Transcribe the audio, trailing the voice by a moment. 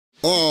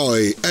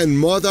Hoy en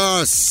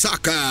Modo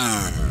Soccer.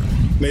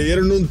 Me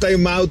dieron un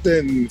timeout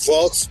en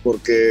Fox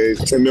porque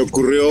se me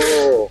ocurrió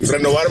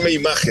renovar mi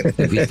imagen.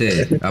 Te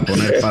fuiste a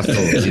poner pasto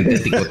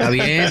sintético. Está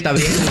bien, está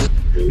bien.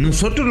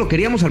 Nosotros lo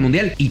queríamos al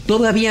Mundial y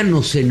todavía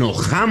nos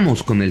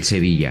enojamos con el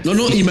Sevilla.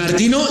 No, y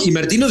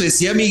Martino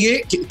decía,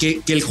 Miguel,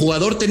 que el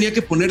jugador tenía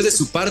que poner de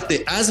su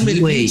parte. Hazme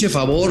el pinche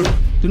favor.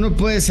 Tú no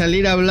puedes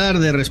salir a hablar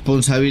de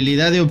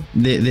responsabilidad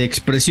de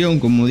expresión,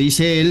 como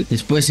dice él,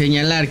 después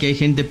señalar que hay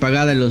gente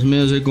pagada en los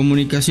medios de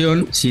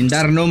comunicación sin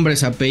dar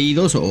nombres,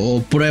 apellidos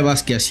o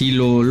pruebas que así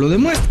lo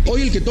demuestren.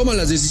 Hoy el que toma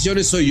las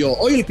decisiones soy yo,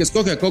 hoy el que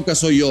escoge a Coca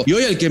soy yo, y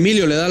hoy el que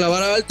Emilio le da la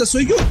vara alta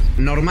soy yo.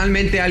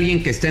 Normalmente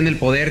alguien que esté en el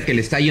poder, que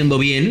le está yendo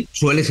bien,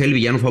 suele ser el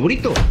villano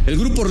favorito. El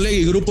Grupo Orlegui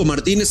y Grupo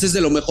Martínez es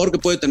de lo mejor que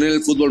puede tener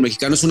el fútbol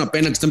mexicano. Es una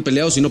pena que estén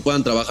peleados y no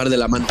puedan trabajar de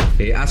la mano.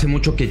 Hace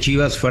mucho que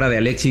Chivas, fuera de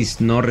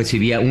Alexis, no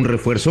recibía un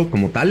refuerzo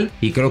como tal,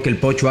 y creo que el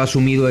Pocho ha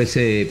asumido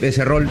ese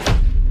rol.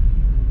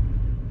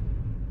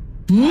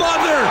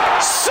 Mother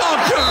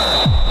Soccer.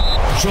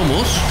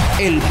 Somos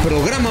el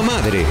programa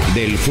madre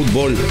del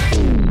fútbol.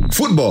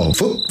 Football?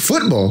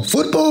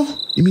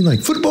 You mean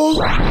like football?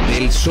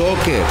 Del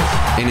soccer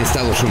en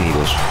Estados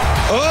Unidos.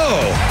 Oh,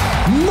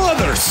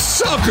 Mother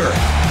Soccer.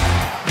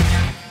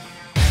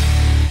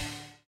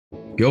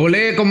 ¿Qué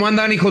ole? ¿Cómo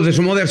andan, hijos de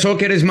su Mother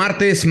Soccer? Es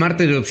martes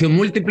de Opción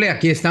Múltiple.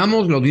 Aquí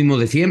estamos, los mismos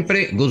de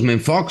siempre. Guzmán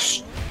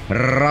Fox,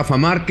 Rafa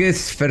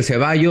Márquez, Fer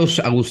Ceballos,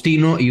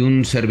 Agustino y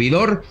un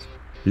servidor.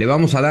 Le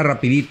vamos a dar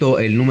rapidito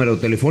el número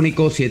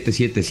telefónico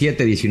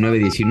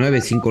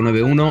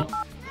 777-1919-591.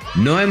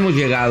 No hemos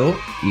llegado,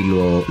 y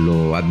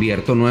lo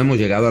advierto, no hemos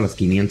llegado a las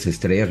 500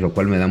 estrellas, lo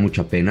cual me da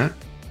mucha pena.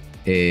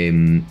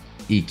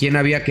 ¿Y quién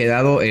había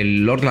quedado?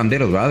 El Lord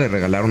Landeros, ¿verdad? De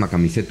regalar una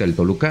camiseta del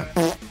Toluca.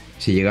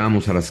 Si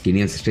llegábamos a las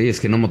 500 estrellas,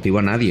 que no motivó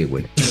a nadie,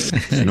 güey.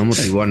 No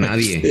motivó a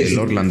nadie el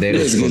Lord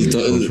Landeros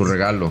con su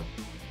regalo.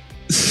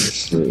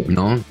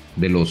 ¿No?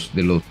 De los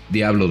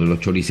diablos, de los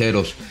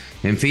choriceros.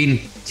 En fin,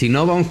 si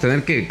no, vamos a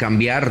tener que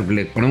cambiar.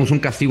 Le ponemos un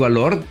castigo al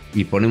Lord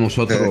y ponemos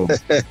otro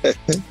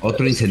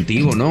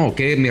incentivo, ¿no? ¿O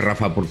qué, mi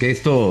Rafa? Porque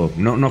esto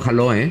no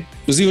jaló, ¿eh?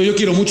 Pues digo, yo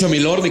quiero mucho a mi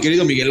Lord, mi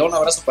querido Miguelón.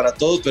 Abrazo para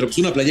todos, pero pues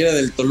una playera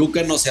del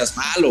Toluca no seas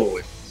malo,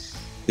 güey.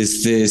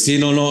 Sí,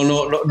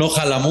 no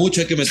jala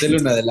mucho. Hay que meterle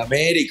una del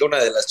América,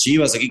 una de las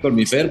Chivas aquí con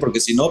mi Fer, porque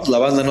si no, pues la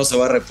banda no se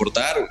va a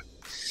reportar, güey.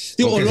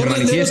 Digo, que se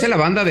manifieste la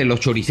banda de los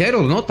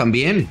choriceros, ¿no?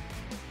 También.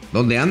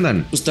 ¿Dónde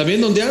andan? Pues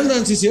también donde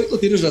andan, sí es cierto,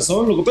 tienes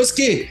razón. Lo que pasa es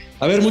que,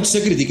 a ver, muchos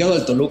he criticado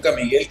al Toluca,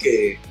 Miguel,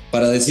 que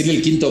para decirle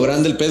el quinto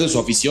grande, el pedo es su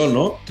afición,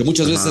 ¿no? Que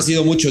muchas veces ha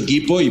sido mucho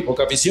equipo y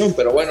poca afición,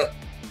 pero bueno,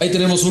 ahí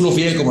tenemos uno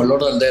fiel como el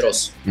Lord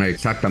Alderos.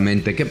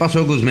 Exactamente. ¿Qué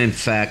pasó, Guzmán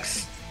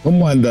Fax?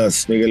 ¿Cómo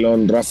andas,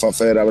 Miguelón, Rafa,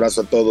 Fer? Abrazo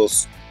a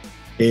todos.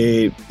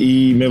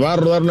 Y me va a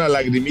rodar una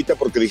lagrimita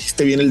porque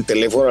dijiste bien el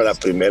teléfono a la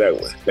primera,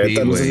 güey. Sí,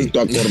 no sé si tu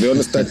acordeón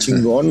está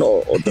chingón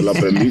o te lo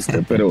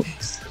aprendiste, pero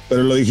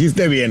lo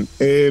dijiste bien.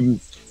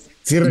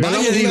 Si vaya,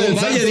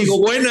 digo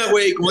buena,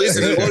 güey, como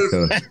dice el gol.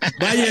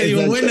 Vaya,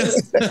 digo buena.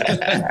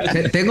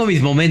 Tengo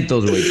mis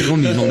momentos, güey,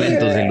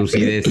 de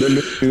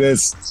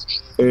lucidez.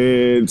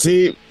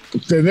 Sí,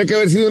 tendría que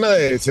haber sido una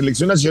de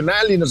selección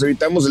nacional y nos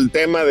evitamos el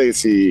tema de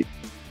si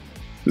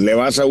le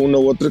vas a uno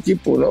u otro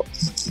equipo, ¿no?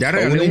 Ya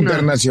regalé una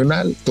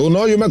internacional. Tú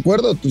no, yo me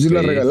acuerdo, tú sí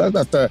la regalaste.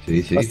 Hasta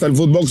el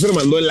Footboxer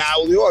mandó el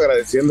audio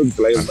agradeciendo que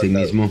te la hayas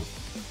mandado. Así mismo.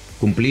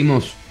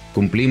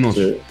 Cumplimos.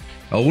 Sí.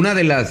 O una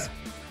de las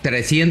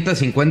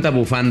 350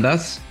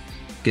 bufandas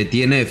que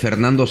tiene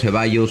Fernando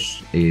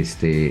Ceballos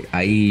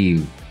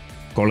ahí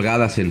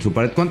colgadas en su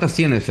pared. ¿Cuántas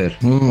tienes, Fer?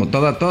 ¿O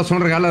todas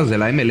son regalas de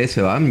la MLS,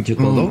 va, mi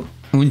chico?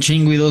 Un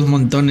chingo y dos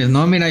montones.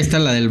 No, mira, ahí está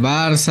la del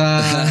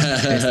Barça,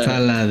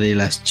 está la de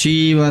las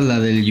Chivas, la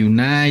del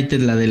United,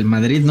 la del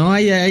Madrid. No,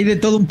 hay de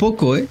todo un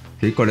poco, ¿eh?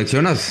 Sí,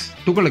 ¿coleccionas?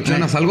 ¿Tú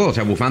coleccionas algo? O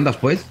sea, bufandas,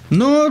 pues.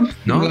 No,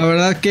 la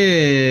verdad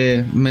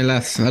que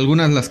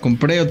algunas las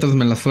compré, otras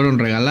me las fueron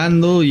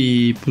regalando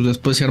y pues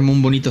después se armó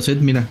un bonito set,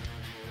 mira.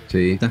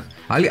 Sí.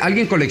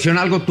 ¿Alguien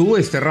colecciona algo tú,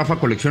 Rafa?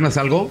 ¿Coleccionas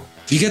algo?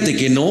 Fíjate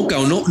que no,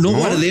 cabrón, no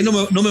guardé, no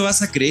me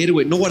vas a creer,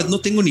 güey. No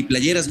tengo ni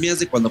playeras mías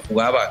de cuando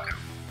jugaba, cabrón.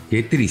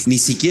 Qué triste. Ni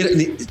siquiera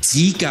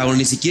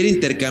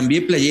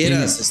intercambié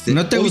playeras.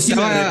 ¿No te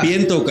gustaba? Sí me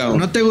arrepiento, cabrón.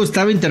 ¿No te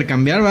gustaba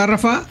intercambiar, va,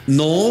 Rafa?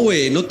 No,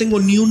 güey, no tengo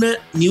ni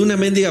una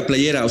mendiga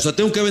playera. O sea,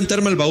 tengo que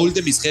aventarme al baúl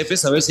de mis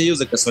jefes a ver si ellos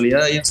de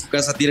casualidad ahí en su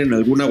casa tienen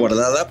alguna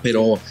guardada,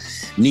 pero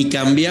ni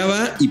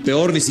cambiaba y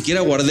peor, ni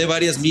siquiera guardé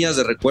varias mías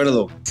de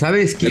recuerdo.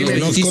 ¿Sabes qué?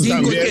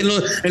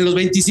 En los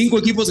 25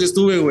 equipos que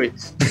estuve, güey.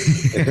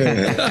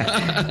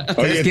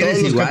 Oye,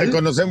 todos los que te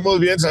conocemos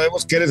bien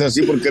sabemos que eres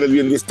así porque eres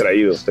bien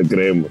distraído, te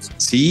creemos.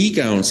 Sí,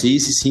 cabrón,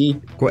 sí.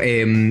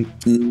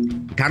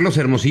 Carlos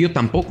Hermosillo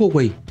tampoco,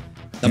 güey.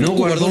 ¿Tampoco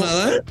guardó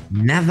nada?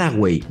 Nada,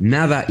 güey,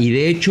 nada. Y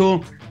de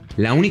hecho,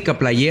 la única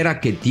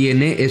playera que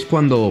tiene es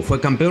cuando fue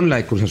campeón, la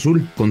de Cruz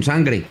Azul, con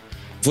sangre.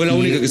 ¿Fue la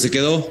única que se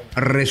quedó?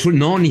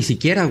 No, ni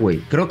siquiera, güey.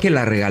 Creo que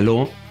la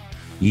regaló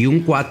y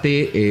un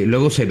cuate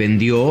luego se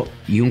vendió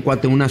y un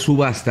cuate, una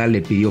subasta,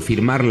 le pidió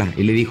firmarla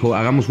y le dijo,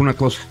 hagamos una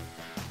cosa,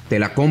 te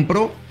la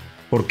compro,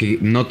 porque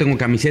no tengo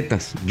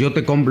camisetas. Yo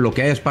te compro lo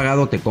que hayas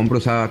pagado, te compro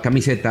esa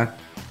camiseta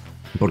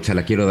porque se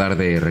la quiero dar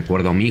de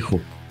recuerdo a mi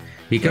hijo.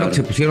 Y creo que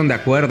se pusieron de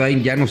acuerdo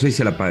ahí, ya no sé si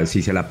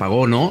se la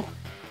pagó o no,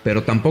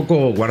 pero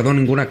tampoco guardó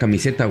ninguna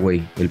camiseta,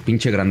 güey. El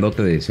pinche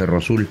grandote de Cerro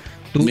Azul.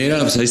 Mira,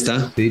 pues ahí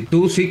está.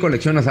 ¿Tú sí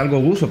coleccionas algo,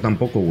 Gus, o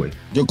tampoco, güey?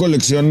 Yo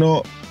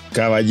colecciono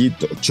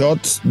caballitos,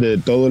 shots de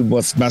todo el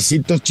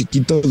vasitos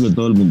chiquitos de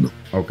todo el mundo.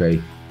 Ok.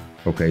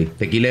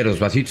 Tequileros,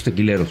 vasitos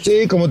tequileros.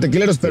 Sí, como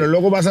tequileros, pero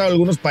luego vas a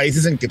algunos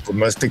países en que pues,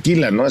 no es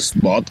tequila, ¿no? Es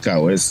vodka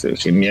o es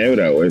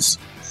ginebra o es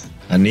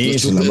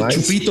anís.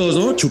 Chupitos,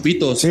 ¿no?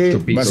 Chupitos. Sí,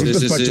 chupitos.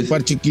 vasitos para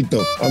chupar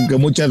chiquito, aunque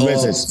muchas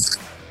veces.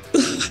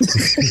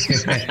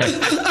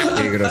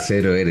 Qué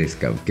grosero eres,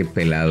 cabrón. Qué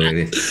pelado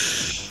eres.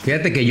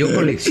 Fíjate que yo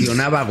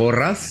coleccionaba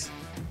gorras.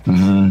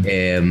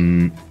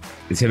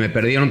 Se me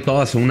perdieron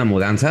todas en una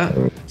mudanza.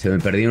 Se me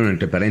perdieron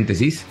entre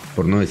paréntesis,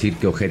 por no decir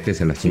que ojete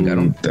se las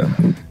chingaron.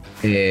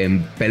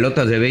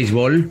 Pelotas de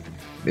béisbol.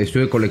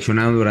 Estuve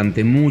coleccionando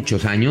durante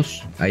muchos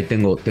años. Ahí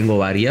tengo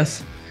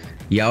varias.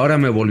 Y ahora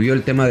me volvió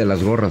el tema de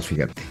las gorras,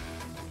 fíjate.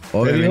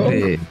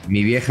 Obviamente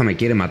mi vieja me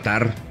quiere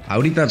matar.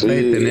 Ahorita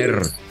debe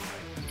tener...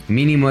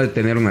 Mínimo de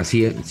tener unas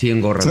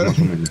 100 gorras más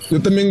o menos. Yo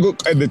también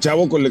de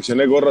chavo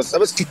coleccioné gorras.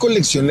 ¿Sabes qué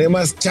coleccioné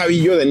más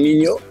chavillo de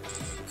niño?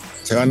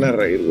 Se van a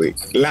reír, güey.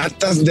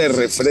 Latas de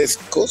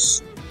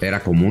refrescos.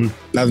 Era común.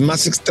 Las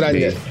más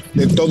extrañas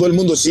de todo el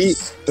mundo, sí.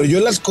 Pero yo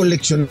las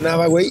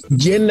coleccionaba, güey,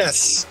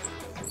 llenas.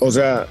 O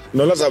sea,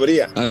 no las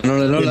abría. No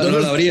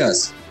las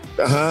abrías.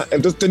 Ajá.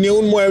 Entonces tenía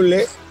un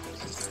mueble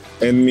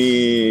en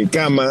mi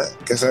cama,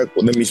 casa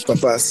de mis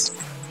papás.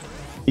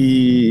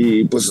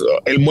 Y pues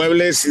el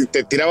mueble, si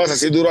te tirabas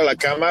así duro a la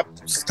cama,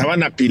 pues,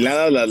 estaban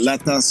apiladas las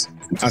latas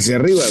hacia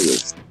arriba, güey.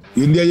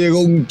 Y un día llegó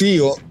un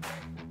tío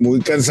muy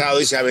cansado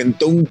y se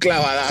aventó un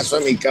clavadazo a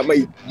mi cama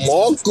y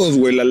mocos,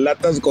 güey, las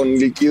latas con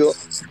líquido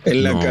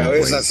en la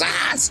cabeza.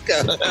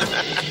 ¡Sasca!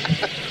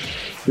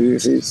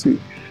 Sí.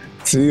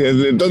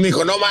 Entonces me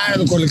dijo, no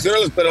mames,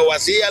 colecciónalas, pero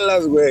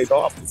vacíalas, güey.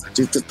 No, pues el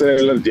chiste es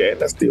tenerlas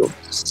llenas, tío.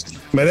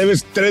 Me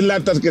debes 3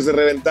 latas que se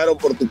reventaron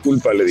por tu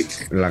culpa, le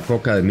dije. La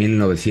coca de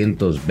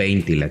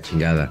 1920 y la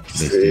chingada.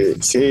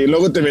 Sí,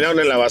 luego terminaron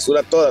en la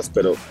basura todas,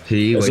 pero...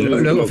 Sí, güey.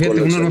 Luego,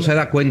 fíjate, uno no se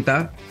da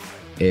cuenta.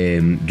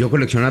 Yo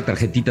coleccionaba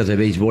tarjetitas de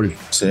béisbol.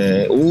 Sí,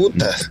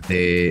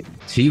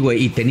 sí,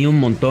 güey, y tenía un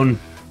montón.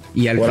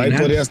 Y al por final, ahí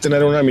podrías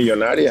tener una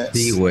millonaria.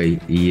 Sí, güey.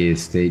 Y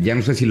ya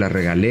no sé si la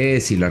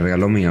regalé, si la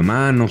regaló mi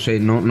mamá, no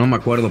sé, no me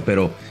acuerdo,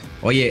 pero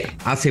oye,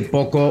 hace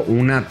poco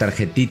una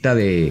tarjetita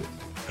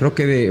creo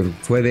que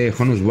fue de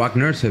Honus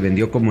Wagner, se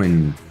vendió como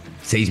en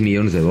 $6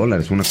 millones,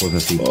 una cosa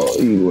así.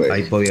 Ay,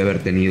 ahí podía haber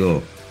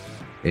tenido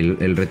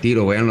el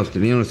retiro, güey. Los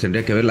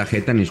tendría que ver la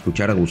jeta ni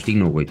escuchar a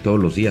Agustino, güey, todos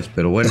los días.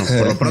 Pero bueno,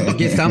 por lo pronto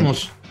aquí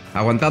estamos,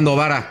 aguantando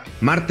vara.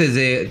 Martes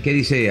 ¿qué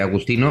dice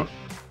Agustino?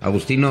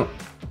 Agustino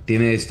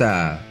tiene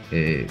esta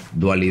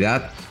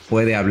dualidad,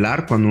 puede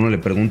hablar cuando uno le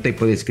pregunta y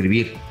puede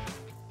escribir.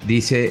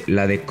 Dice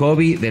la de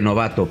Kobe de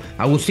novato.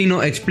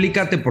 Agustino,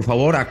 explícate, por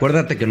favor.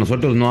 Acuérdate que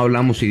nosotros no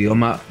hablamos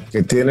idioma.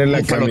 Que tiene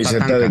la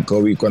camiseta de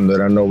Kobe cuando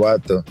era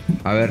novato.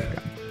 A ver,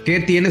 ¿qué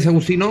tienes,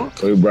 Agustino?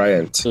 Kobe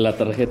Bryant. La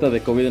tarjeta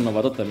de Kobe de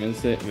novato también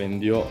se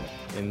vendió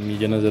en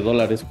millones de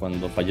dólares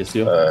cuando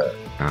falleció.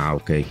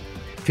 Ok.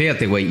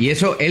 Fíjate, güey. Y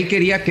eso, él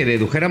quería que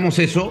dedujéramos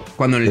eso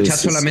cuando en el chat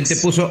solamente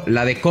puso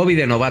la de Kobe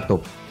de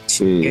novato.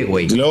 Sí. ¿Qué,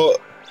 güey?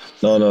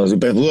 No, sí,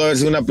 pero pudo haber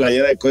sido una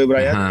playera de Kobe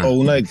Bryant o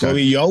una de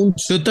Kobe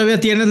Jones. ¿Tú todavía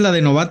tienes la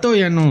de novato o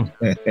ya no?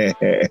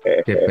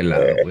 Qué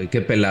pelado, güey,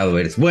 qué pelado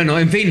eres. Bueno,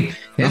 en fin,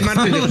 es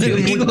martes de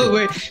Opción Múltiple.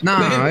 Güey,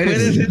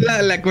 puede ser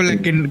la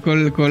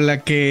con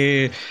la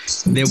que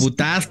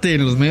debutaste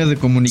en los medios de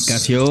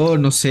comunicación,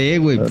 no sé,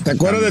 güey. ¿Te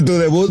acuerdas de tu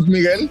debut,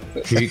 Miguel?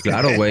 Sí,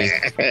 claro, güey.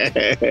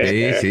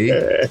 Sí.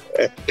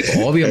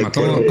 Obvio, me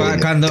acuerdo.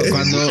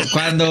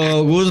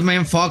 Cuando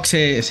Guzmán Fox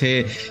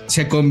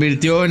se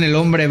convirtió en el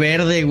hombre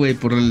verde, güey,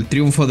 por el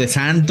triunfo de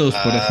Santos,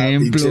 por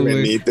ejemplo,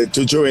 güey.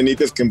 Chucho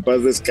Benítez, que en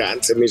paz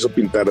descanse, me hizo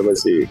pintarme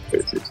así.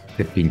 Sí.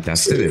 ¿Te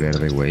pintaste de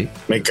verde, güey?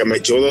 Me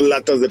echó 2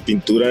 latas de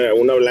pintura,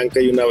 una blanca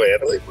y una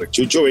verde, güey.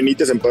 Chucho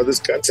Benítez, en paz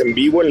descanse, en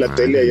vivo en la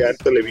tele allá en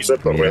Televisa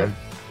Torneo.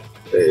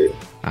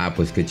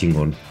 Pues qué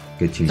chingón.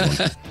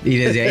 ¿Y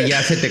desde ahí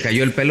ya se te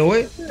cayó el pelo,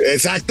 güey?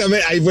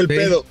 Exactamente, ahí fue el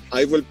pedo.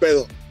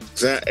 O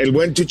sea, el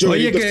buen Chucho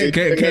Benítez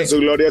que tenga su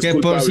gloria es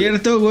culpable. Por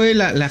cierto, güey,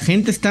 la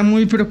gente está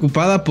muy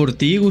preocupada por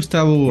ti,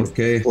 Gustavo.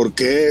 ¿Por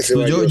qué?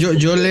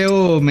 Yo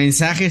leo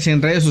mensajes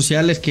en redes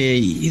sociales que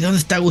 ¿y dónde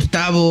está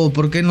Gustavo?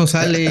 ¿Por qué no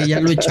sale?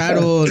 Ya lo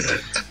echaron.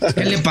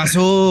 ¿Qué le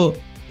pasó?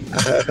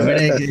 A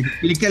ver,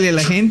 explícale a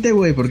la gente,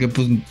 güey, porque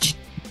pues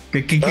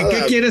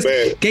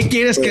 ¿qué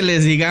quieres que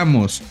les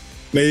digamos?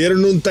 Me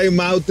dieron un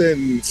timeout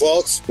en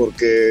Fox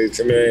porque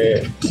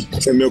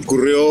se me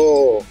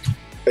ocurrió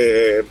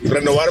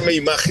renovar mi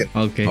imagen.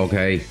 Ok.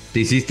 ¿Te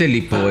hiciste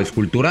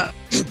lipoescultura?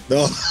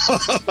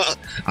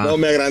 No,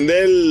 me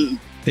agrandé el...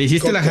 ¿Te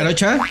hiciste coco. La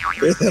jarocha?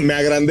 Me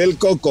agrandé el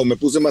coco, me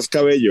puse más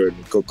cabello en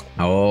el coco.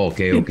 Ok.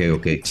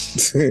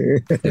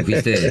 Te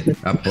fuiste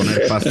a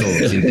poner pasto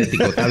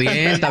sintético. Está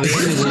bien.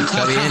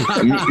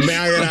 Me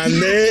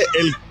agrandé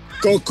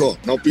coco,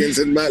 no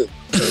piensen mal.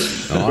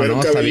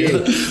 No, está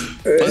bien.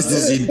 Pasto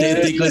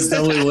sintético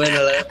está muy buena.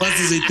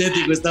 Pasto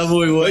sintético está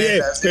muy buena.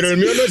 Oye, pero el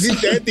mío no es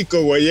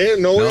sintético, güey,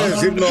 No voy a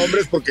decir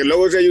nombres porque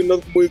luego sí hay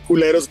unos muy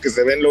culeros que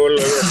se ven luego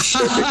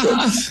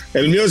sintéticos.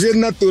 El mío sí es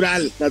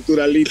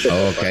naturalito.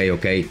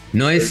 Ok.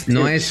 No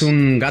es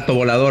un gato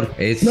volador.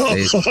 No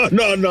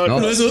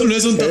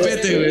es un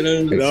tapete,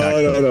 güey.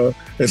 No.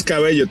 Es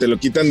cabello, te lo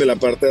quitan de la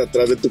parte de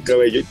atrás de tu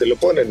cabello y te lo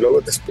ponen,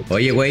 luego te escupan.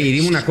 Oye, güey, y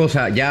dime una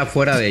cosa, ya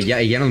fuera de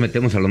ya, y ya nos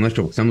metemos a lo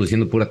nuestro porque estamos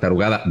diciendo pura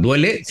tarugada.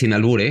 ¿Duele? Sin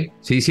albur, ¿eh?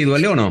 Sí,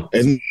 ¿duele o no?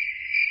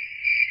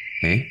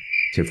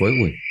 Se fue,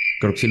 güey.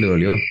 Creo que sí le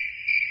dolió.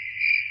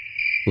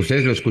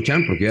 ¿Ustedes lo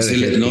escuchan? Porque ya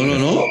dejé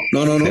No.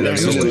 ¿Lo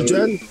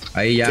escuchan?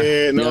 Ahí ya.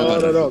 Que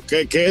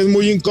es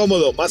muy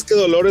incómodo. Más que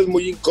dolor, es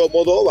muy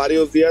incómodo.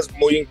 Varios días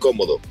muy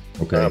incómodo.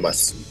 Okay. Nada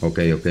más. Ok.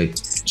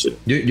 Sí.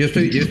 Yo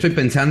estoy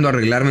pensando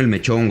arreglarme el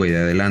mechón, güey, de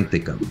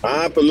adelante, cabrón.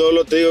 Pues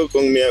luego te digo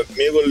con mi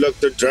amigo el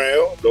Dr.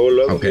 Treo.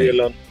 Luego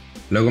Miguelón.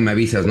 Luego me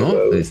avisas, ¿no?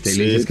 Le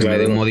dices que me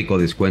dé un módico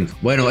descuento.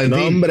 Bueno, en fin.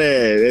 No, hombre,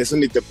 de eso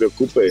ni te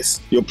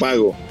preocupes. Yo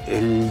pago.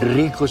 El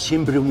rico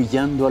siempre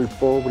humillando al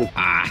pobre.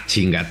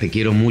 Chinga, te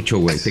quiero mucho,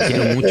 güey. Te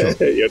quiero mucho.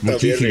 Yo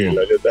también,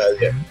 yo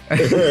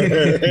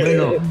también.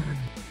 Bueno,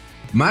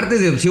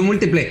 martes de opción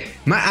múltiple.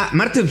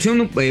 Martes de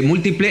opción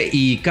múltiple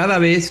y cada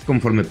vez,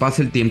 conforme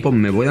pasa el tiempo,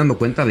 me voy dando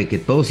cuenta de que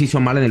todo se hizo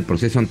mal en el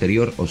proceso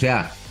anterior. O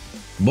sea,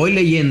 voy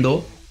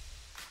leyendo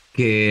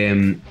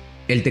que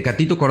el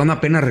Tecatito Corona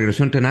apenas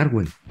regresó a entrenar,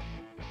 güey.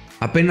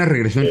 Apenas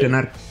regresó a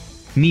entrenar.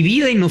 Mi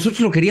vida y nosotros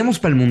lo queríamos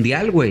para el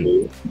Mundial, güey.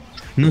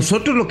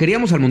 Nosotros lo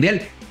queríamos al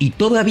Mundial y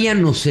todavía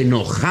nos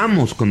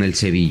enojamos con el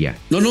Sevilla.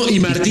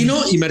 Y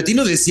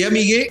Martino decía,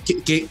 Miguel,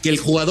 que el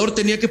jugador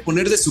tenía que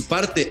poner de su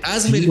parte.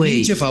 Hazme el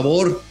pinche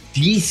favor.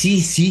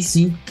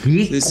 Sí.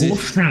 Qué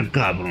cosa,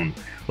 cabrón.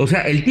 O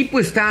sea, el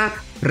tipo está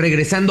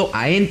regresando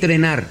a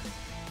entrenar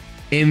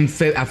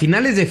a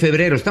finales de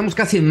febrero. Estamos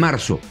casi en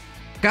marzo.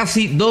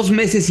 Casi 2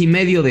 meses y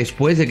medio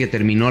después de que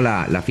terminó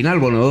la final.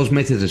 Bueno, 2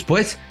 meses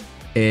después.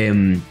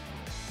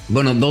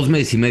 2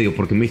 meses y medio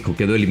porque México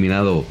quedó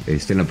eliminado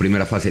en la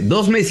primera fase.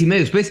 2 meses y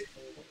medio después.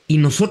 Y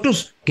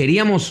nosotros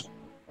queríamos,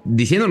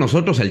 diciendo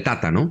nosotros el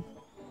Tata, ¿no?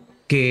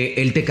 Que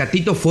el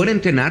Tecatito fuera a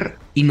entrenar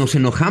y nos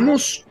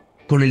enojamos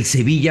con el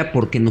Sevilla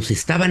porque nos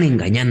estaban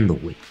engañando,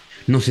 güey.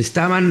 Nos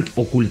estaban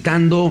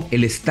ocultando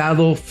el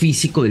estado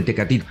físico del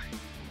Tecatito.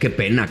 Qué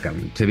pena,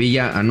 cabrón.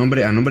 Sevilla, a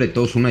nombre de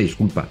todos, una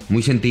disculpa.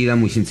 Muy sentida,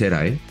 muy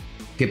sincera, ¿eh?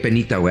 Qué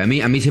penita, güey.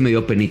 A mí se me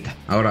dio penita.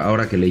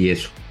 Ahora que leí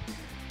eso.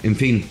 En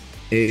fin,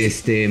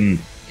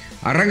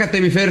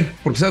 arráncate, mi Fer,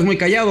 porque estás muy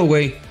callado,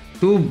 güey.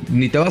 Tú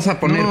ni te vas a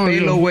poner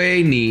pelo,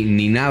 güey,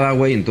 ni nada,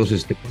 güey.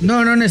 Entonces...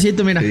 No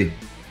necesito, mira. Sí.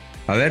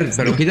 A ver,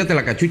 pero quítate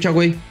la cachucha,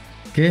 güey.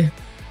 ¿Qué?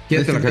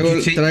 Quítate la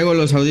cachucha. Sí. Traigo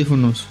los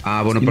audífonos.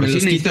 Bueno, pero sí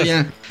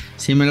necesitas...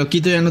 Si me lo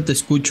quito ya no te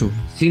escucho.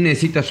 Sí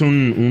necesitas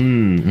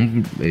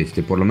un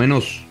por lo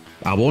menos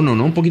abono,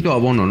 ¿no? Un poquito de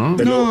abono, ¿no?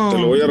 Te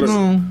lo voy a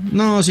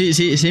No,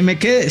 si me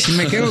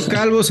quedo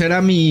calvo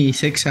será mi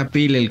sex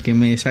appeal el que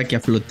me saque a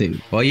flote.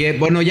 Oye,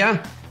 bueno,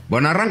 ya.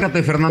 Bueno,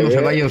 arráncate, Fernando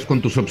Ceballos,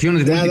 con tus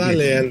opciones. Ya,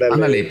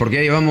 ándale. Porque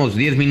ya llevamos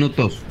 10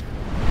 minutos.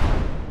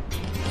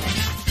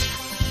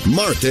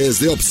 Martes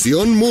de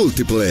opción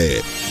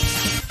múltiple.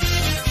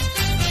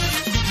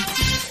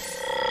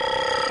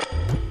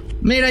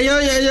 Mira,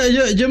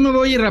 yo me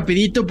voy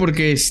rapidito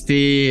porque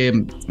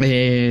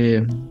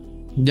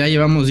ya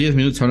llevamos 10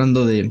 minutos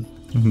hablando de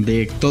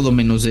todo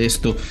menos de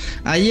esto.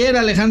 Ayer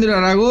Alejandro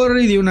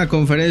Irarragorri dio una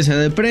conferencia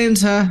de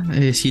prensa,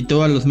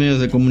 citó a los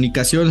medios de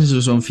comunicación en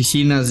sus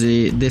oficinas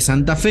de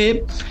Santa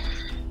Fe,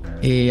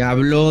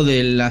 habló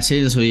del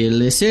ascenso y el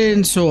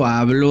descenso,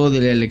 habló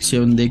de la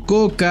elección de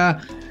Coca.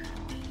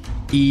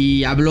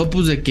 Y habló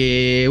pues de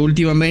que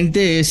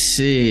últimamente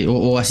es,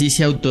 o así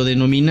se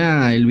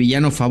autodenomina, el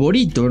villano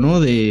favorito,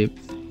 ¿no? De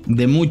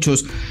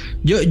muchos.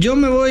 Yo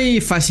me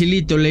voy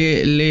facilito.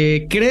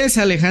 ¿Le crees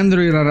a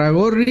Alejandro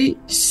Irarragorri?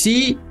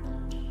 ¿Sí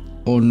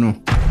o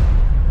no?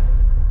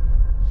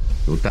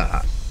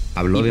 Puta,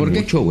 habló de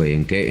mucho, güey.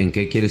 ¿En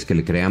qué quieres que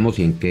le creamos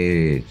y en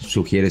qué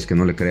sugieres que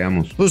no le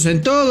creamos? Pues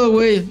en todo,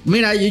 güey.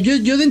 Mira,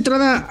 yo de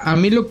entrada, a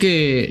mí en lo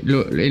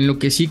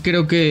que sí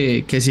creo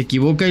que se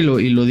equivoca y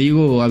lo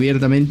digo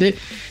abiertamente,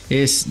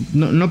 es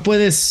no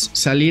puedes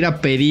salir a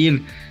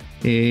pedir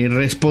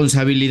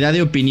responsabilidad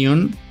de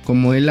opinión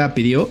como él la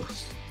pidió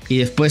y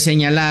después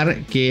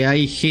señalar que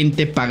hay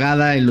gente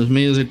pagada en los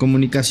medios de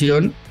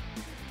comunicación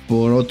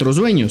por otros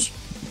dueños.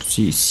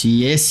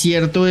 Si es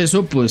cierto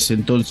eso, pues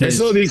entonces...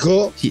 Eso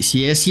dijo...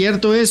 Si es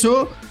cierto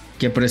eso,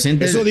 que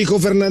presente... Eso dijo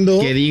Fernando.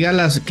 Que diga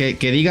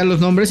los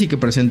nombres y que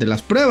presente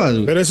las pruebas,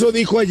 güey. Pero eso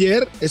dijo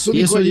ayer. Eso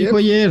dijo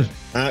ayer.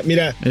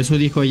 Mira. Eso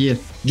dijo ayer.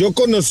 Yo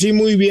conocí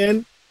muy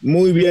bien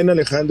a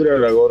Alejandro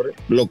Irarragorri.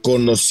 Lo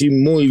conocí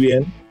muy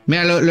bien.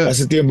 Mira,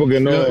 hace tiempo que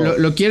no...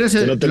 ¿Lo quieres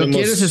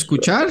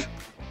escuchar?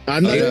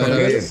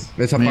 Ándale.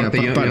 Esa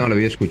parte yo no la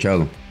había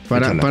escuchado.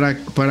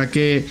 Para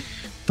que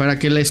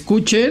la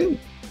escuchen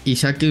y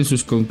saquen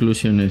sus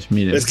conclusiones.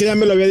 Miren. Es que ya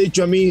me lo había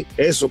dicho a mí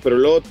eso, pero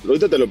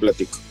ahorita te lo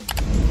platico.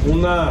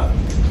 Una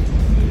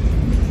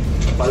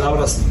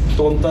palabras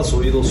tontas,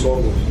 oídos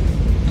sordos.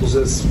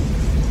 Entonces,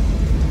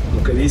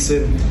 lo que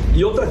dicen.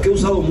 Y otra que he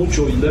usado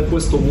mucho y le he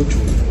puesto mucho,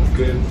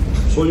 porque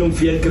soy un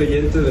fiel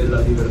creyente de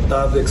la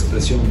libertad de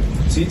expresión.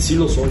 Sí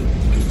lo soy.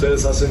 Que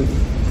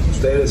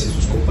ustedes y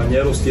sus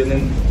compañeros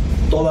tienen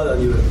toda la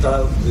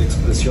libertad de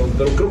expresión.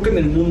 Pero creo que en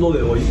el mundo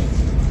de hoy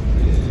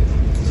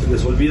se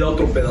les olvida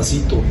otro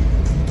pedacito,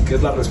 que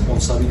es la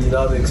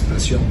responsabilidad de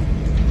expresión.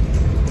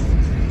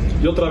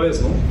 Y otra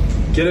vez, ¿no?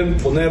 Quieren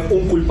poner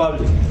un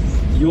culpable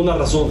y una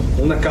razón,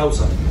 una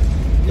causa.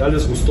 Ya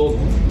les gustó,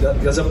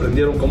 ¿no? Ya se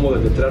aprendieron cómo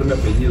deletrear mi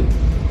apellido.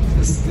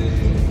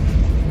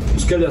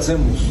 Pues, ¿qué le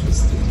hacemos?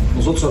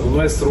 Nosotros a lo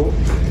nuestro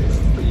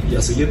y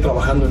a seguir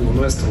trabajando en lo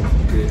nuestro.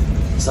 Porque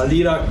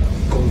salir a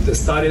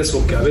contestar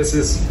eso que a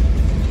veces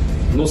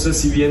no sé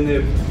si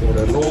viene por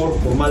error,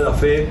 por mala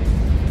fe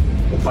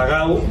o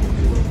pagado,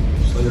 porque bueno,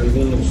 pues hay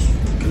algunos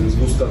que les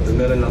gusta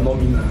tener en la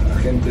nómina a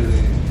gente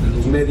de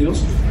los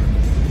medios,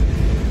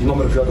 y no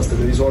me refiero a las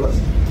televisoras,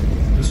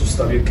 eso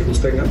está bien que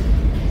los tengan,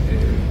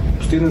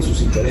 pues tienen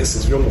sus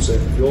intereses, yo no sé,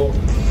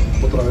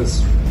 otra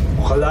vez,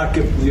 ojalá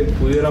que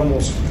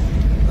pudiéramos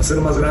hacer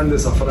más grande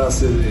esa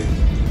frase de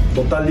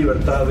total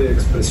libertad de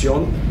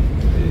expresión,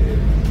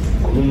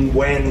 con un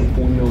buen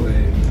puño de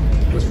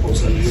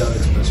responsabilidad de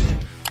expresión.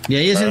 Y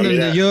ahí es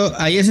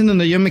en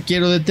donde yo me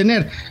quiero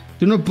detener.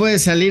 Tú no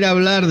puedes salir a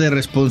hablar de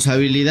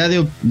responsabilidad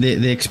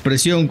de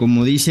expresión,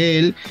 como dice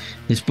él,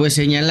 después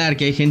señalar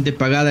que hay gente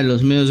pagada en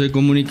los medios de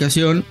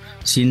comunicación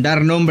sin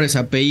dar nombres,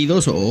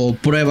 apellidos o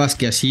pruebas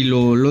que así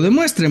lo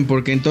demuestren,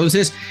 porque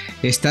entonces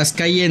estás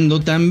cayendo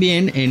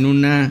también en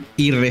una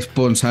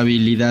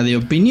irresponsabilidad de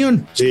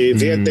opinión. Sí,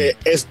 fíjate,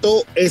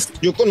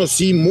 yo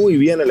conocí muy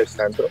bien a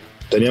Alejandro,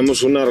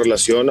 teníamos una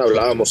relación,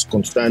 hablábamos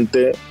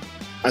constante.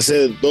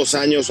 Hace 2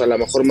 años, a lo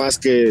mejor más,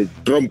 que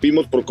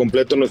rompimos por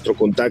completo nuestro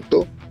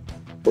contacto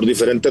por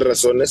diferentes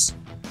razones,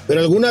 pero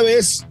alguna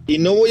vez, y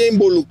no voy a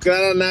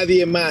involucrar a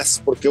nadie más,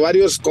 porque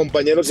varios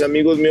compañeros y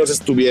amigos míos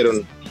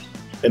estuvieron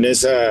en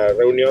esa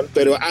reunión,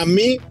 pero a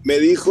mí me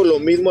dijo lo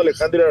mismo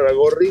Alejandro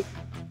Irarragorri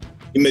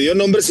y me dio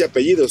nombres y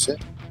apellidos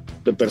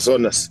de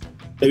personas.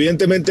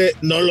 Evidentemente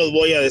no los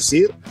voy a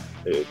decir,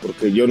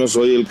 porque yo no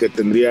soy el que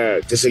tendría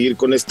que seguir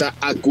con esta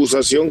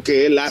acusación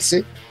que él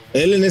hace.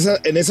 Él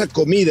en esa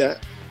comida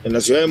en la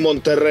ciudad de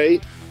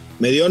Monterrey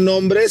me dio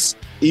nombres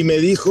y me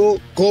dijo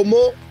cómo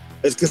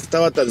es que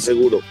estaba tan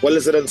seguro,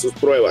 cuáles eran sus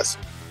pruebas.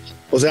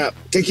 O sea,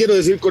 ¿qué quiero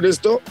decir con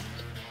esto?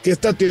 Que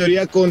esta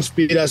teoría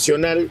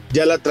conspiracional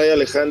ya la trae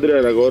Alejandro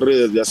Irarragorri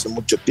desde hace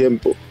mucho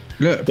tiempo.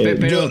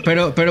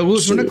 Pero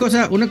Gus, sí. una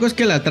cosa es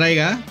que la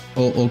traiga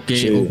o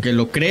que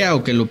lo crea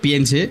o que lo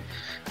piense,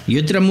 y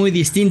otra muy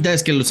distinta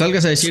es que lo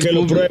salgas a decir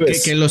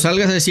que lo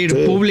salgas a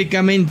decir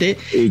públicamente,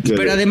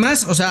 pero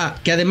además, o sea,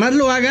 que además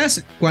lo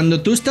hagas cuando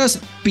tú estás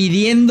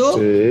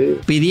pidiendo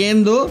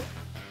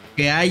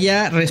que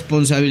haya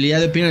responsabilidad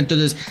de opinión.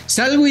 Entonces,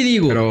 salgo y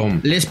digo,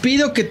 les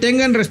pido que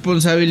tengan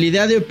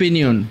responsabilidad de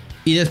opinión.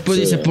 Y después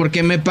dice,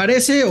 porque me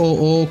parece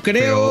o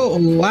creo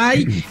o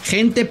hay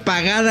gente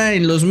pagada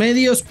en los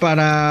medios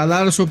para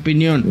dar su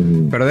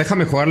opinión. Pero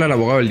déjame jugarle al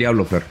abogado del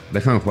diablo, Fer.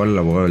 Déjame jugarle al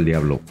abogado del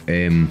diablo.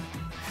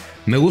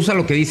 Me gusta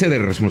lo que dice de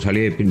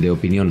responsabilidad de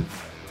opinión.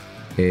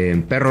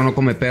 Perro no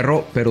come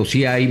perro, pero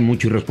sí hay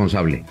mucho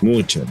irresponsable.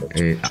 Mucho.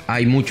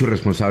 Hay mucho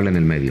irresponsable en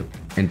el medio,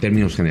 en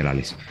términos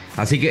generales.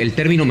 Así que el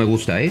término me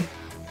gusta,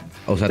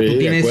 O sea, tú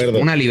tienes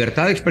una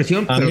libertad de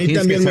expresión, pero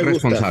tienes que ser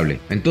responsable.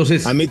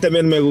 Entonces, a mí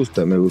también me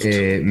gusta.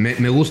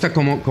 Me gusta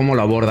cómo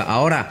lo aborda.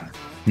 Ahora,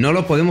 no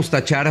lo podemos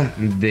tachar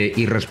de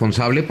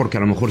irresponsable porque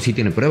a lo mejor sí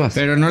tiene pruebas.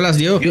 Pero no las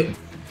dio.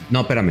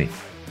 No, espérame.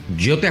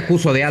 Yo te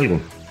acuso de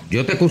algo,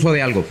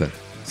 Fer.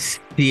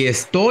 Si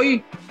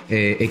estoy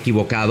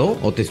equivocado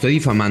o te estoy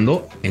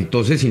difamando,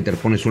 entonces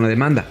interpones una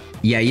demanda.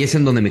 Y ahí es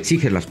en donde me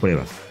exiges las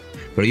pruebas.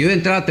 Pero yo de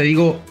entrada te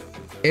digo,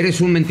 eres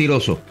un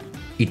mentiroso.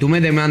 Y tú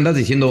me demandas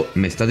diciendo,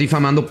 me estás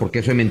difamando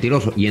porque soy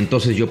mentiroso. Y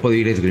entonces yo puedo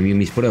ir a escribir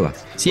mis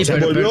pruebas. Sí,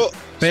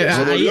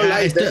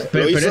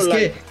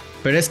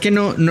 pero es que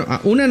no,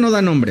 una no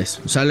da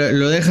nombres. O sea,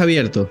 lo deja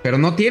abierto. Pero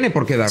no tiene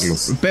por qué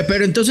darlos.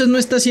 Pero entonces no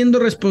está siendo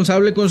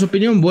responsable con su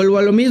opinión. Vuelvo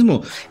a lo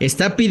mismo.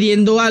 Está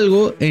pidiendo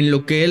algo en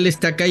lo que él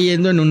está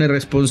cayendo en una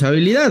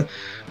irresponsabilidad.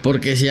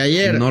 Porque si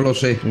ayer... No lo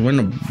sé.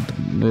 Bueno,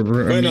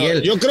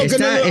 Miguel, yo creo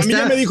que a mí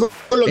ya me dijo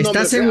los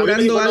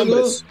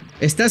nombres.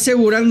 Está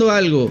asegurando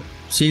algo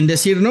sin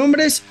decir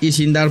nombres y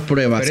sin dar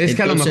pruebas. Pero es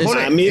que entonces,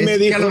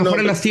 a lo mejor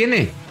él las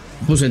tiene.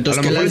 Pues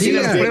entonces que las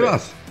diga. Las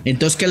pruebas.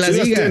 Entonces que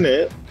las diga.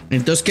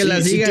 Entonces que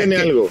las diga,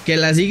 que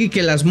las diga y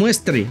que las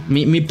muestre.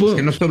 Mi punto.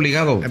 Que no está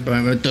obligado.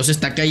 Entonces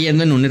está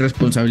cayendo en una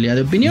irresponsabilidad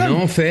de opinión.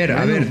 No, Fer,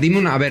 a ver,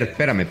 dime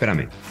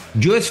espérame.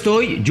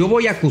 Yo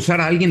voy a acusar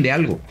a alguien de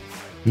algo.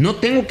 No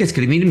tengo que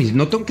escribir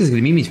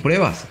mis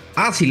pruebas.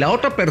 Si la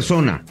otra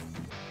persona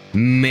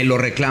me lo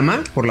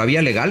reclama por la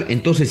vía legal,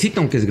 entonces sí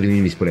tengo que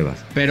esgrimir mis pruebas.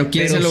 Pero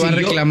 ¿quién se lo va a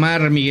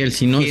reclamar, Miguel?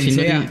 Si no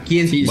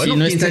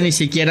está ni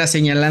siquiera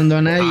señalando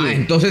a nadie.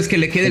 Entonces que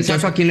le quede el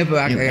saco a quien le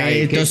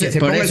entonces, que se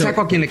ponga el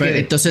saco a quien le quede.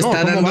 Entonces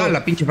está dando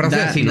la pinche frase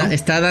así, ¿no?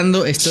 Está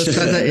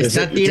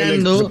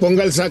tirando. Que se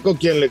ponga el saco a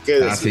quien le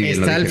quede.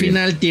 Está al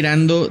final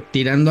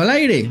tirando al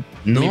aire.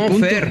 No,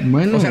 Fer.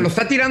 Bueno. O sea, lo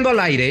está tirando al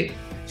aire.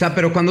 O sea,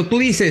 pero cuando tú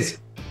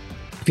dices,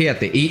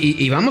 fíjate,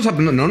 y vamos a,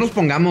 no nos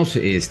pongamos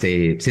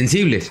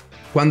sensibles.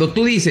 Cuando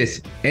tú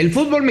dices, el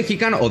fútbol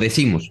mexicano, o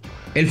decimos,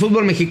 el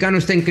fútbol mexicano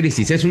está en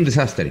crisis, es un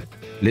desastre.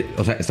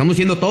 O sea, estamos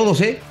siendo todos,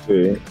 ¿eh?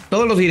 Sí.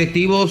 Todos los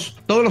directivos,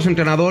 todos los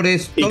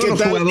entrenadores, todos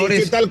los jugadores.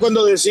 ¿Y qué tal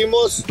cuando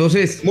decimos?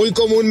 Entonces, muy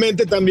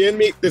comúnmente también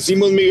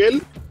decimos,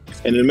 Miguel,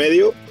 en el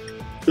medio,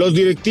 los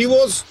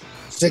directivos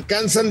se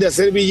cansan de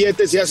hacer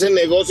billetes y hacen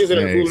negocios en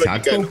el fútbol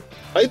mexicano.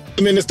 Ahí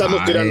también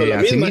estamos tirando la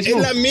misma. Es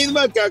la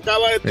misma que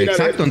acaba de tirar.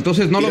 Exacto,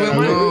 entonces no lo veo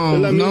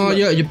mal. No,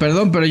 yo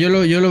perdón, pero yo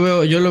lo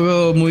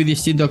veo muy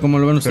distinto a como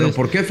lo ven ustedes. ¿Pero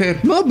por qué,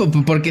 Fer? No,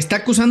 porque está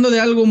acusando de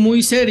algo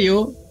muy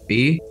serio.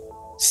 ¿Y?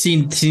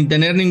 Sin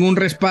tener ningún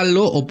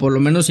respaldo, o por lo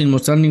menos sin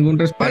mostrar ningún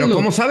respaldo. Pero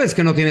 ¿cómo sabes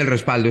que no tiene el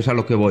respaldo? Es a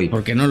lo que voy.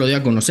 Porque no lo dio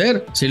a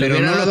conocer. Pero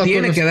no lo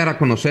tiene que dar a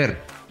conocer.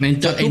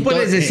 Tú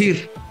puedes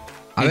decir,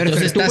 a ver,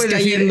 Fer, tú puedes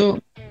cayendo.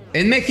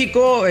 En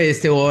México,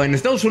 o en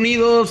Estados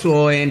Unidos,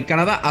 o en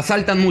Canadá,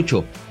 asaltan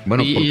mucho.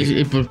 Bueno,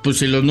 pues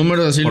si los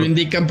números así lo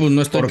indican, pues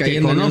no estoy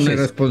cayendo en una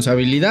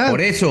responsabilidad.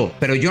 Por eso,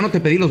 pero yo no te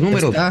pedí los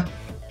números.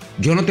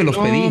 Yo no te los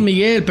pedí. No,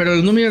 Miguel, pero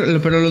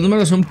los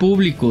números son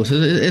públicos.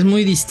 Es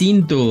muy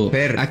distinto.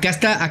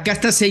 Acá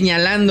está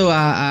señalando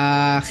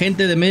a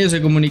gente de medios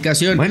de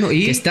comunicación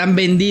que están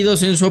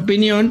vendidos en su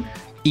opinión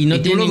y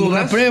no tienen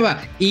ninguna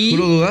prueba. ¿Tú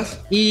lo dudas?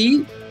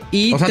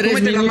 O sea, tú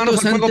metes las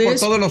manos al fuego por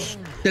todos los...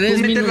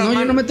 3 minutos. No,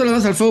 yo no meto las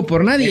manos al fuego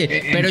por nadie.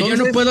 Pero entonces,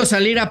 yo no puedo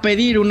salir a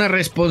pedir una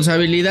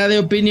responsabilidad de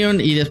opinión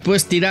y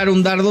después tirar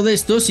un dardo de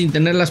estos sin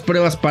tener las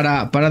pruebas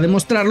para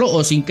demostrarlo,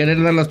 o sin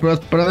querer dar las pruebas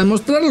para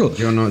demostrarlo.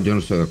 Yo no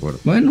estoy de acuerdo.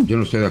 Bueno. Yo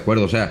no estoy de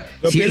acuerdo. O sea,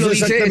 si él lo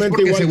dice es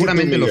porque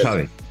seguramente lo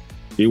sabe.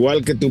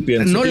 Igual que tú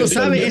piensas. No lo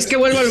sabe, es que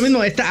vuelvo a lo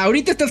mismo.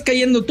 Ahorita estás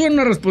cayendo tú en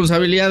una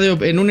responsabilidad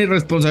en una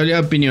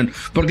irresponsabilidad de opinión.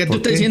 Porque tú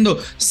estás diciendo,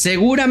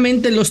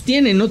 seguramente los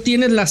tiene, no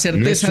tienes la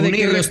certeza de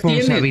que los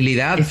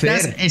tiene.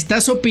 Fer.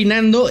 Estás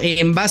opinando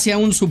en base a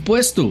un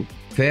supuesto.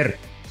 Fer,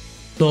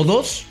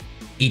 todos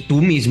y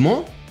tú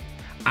mismo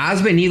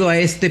has venido a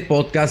este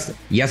podcast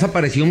y has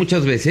aparecido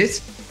muchas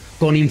veces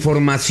con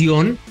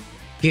información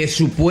que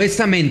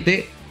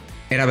supuestamente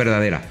era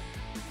verdadera,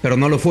 pero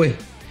no lo fue.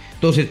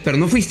 Entonces, pero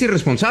no fuiste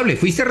irresponsable.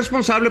 Fuiste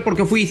responsable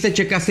porque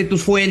checaste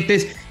tus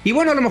fuentes. Y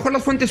bueno, a lo mejor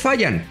las fuentes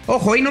fallan.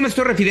 Ojo, ahí no me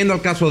estoy refiriendo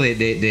al caso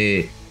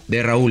de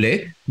Raúl,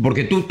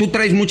 porque tú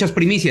traes muchas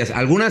primicias.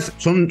 Algunas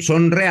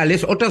son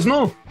reales, otras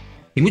no.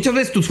 Y muchas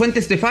veces tus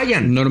fuentes te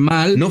fallan.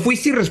 Normal. No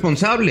fuiste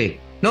irresponsable.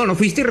 No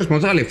fuiste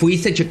irresponsable.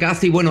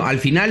 Checaste y bueno, al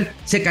final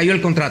se cayó el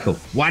contrato.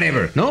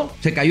 Whatever, ¿no?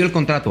 Se cayó el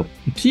contrato.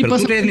 Sí, pero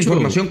pasa tú tienes la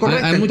información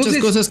correcta. Hay muchas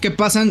cosas que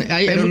pasan.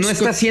 Pero no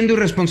estás siendo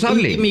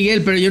irresponsable.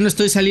 Miguel, pero yo no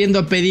estoy saliendo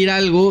a pedir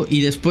algo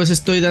y después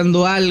estoy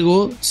dando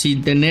algo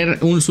sin tener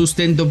un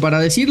sustento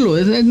para decirlo.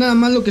 Es nada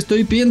más lo que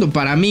estoy pidiendo.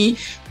 Para mí,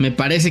 me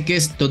parece que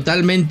es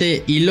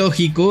totalmente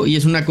ilógico y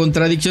es una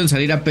contradicción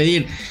salir a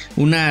pedir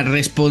una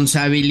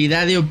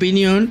responsabilidad de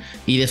opinión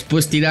y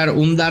después tirar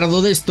un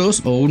dardo de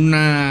estos o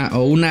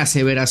una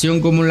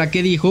aseveración como la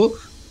que dijo,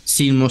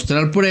 sin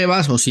mostrar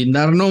pruebas o sin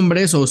dar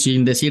nombres o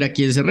sin decir a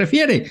quién se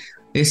refiere.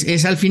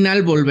 Es al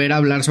final volver a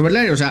hablar sobre el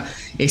aire. O sea,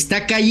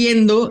 está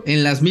cayendo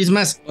en las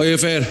mismas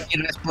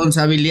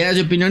irresponsabilidades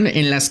de opinión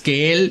en las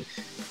que él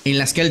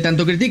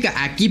tanto critica.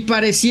 Aquí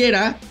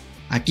pareciera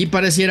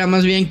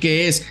más bien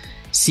que es,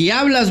 si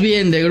hablas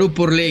bien de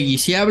Grupo Orlegui,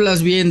 si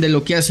hablas bien de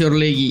lo que hace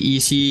Orlegui y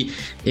si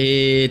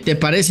te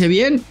parece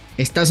bien,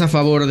 estás a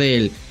favor de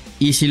él.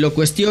 Y si lo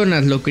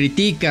cuestionas, lo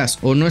criticas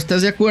o no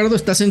estás de acuerdo,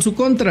 estás en su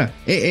contra.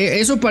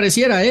 Eso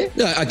pareciera,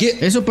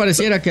 eso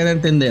pareciera que da a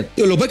entender.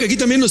 Lo que pasa es que aquí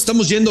también nos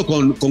estamos yendo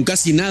con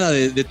casi nada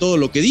de todo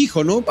lo que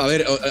dijo, ¿no? A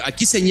ver,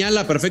 aquí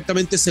señala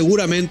perfectamente,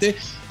 seguramente,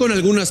 con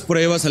algunas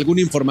pruebas,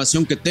 alguna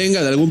información que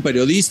tenga de algún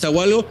periodista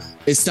o algo,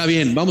 está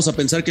bien, vamos a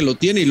pensar que lo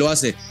tiene y lo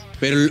hace.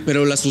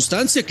 Pero la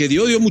sustancia que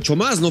dio mucho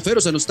más, ¿no, Fer?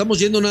 O sea, nos estamos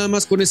yendo nada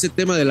más con ese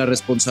tema de la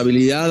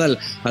responsabilidad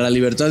a la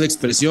libertad de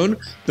expresión.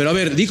 Pero a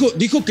ver,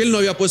 dijo que él no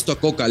había puesto a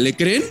Coca. ¿Le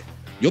creen?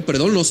 Yo,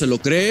 perdón, no se lo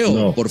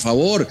creo, por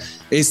favor.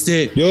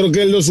 Yo creo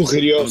que él lo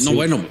sugirió. No,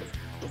 bueno,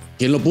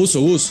 ¿quién lo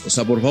puso, Gus? O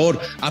sea, por favor,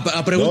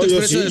 a pregunta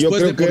expresa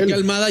después de por qué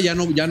Almada ya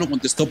no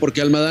contestó por qué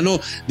Almada no.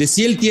 De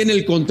si él tiene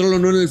el control o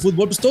no en el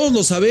fútbol, pues todos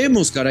lo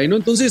sabemos, caray, ¿no?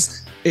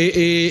 Entonces,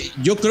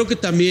 yo creo que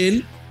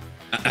también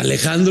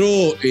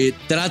Alejandro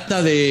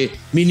trata de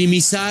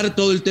minimizar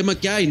todo el tema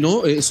que hay,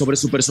 ¿no? Sobre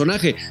su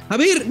personaje. A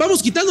ver,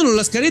 vamos quitándonos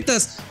las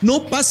caretas,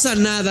 no pasa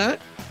nada.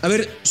 A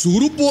ver, su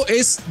grupo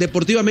es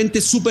deportivamente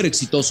súper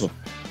exitoso.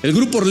 El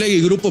grupo Orlegui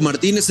y grupo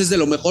Martínez es de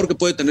lo mejor que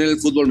puede tener el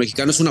fútbol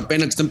mexicano. Es una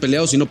pena que estén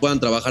peleados y no puedan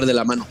trabajar de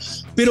la mano.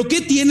 Pero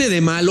 ¿qué tiene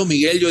de malo,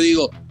 Miguel? Yo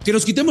digo, que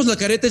nos quitemos la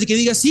careta y que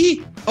diga,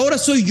 sí, ahora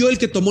soy yo el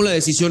que tomó la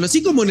decisión.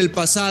 Así como en el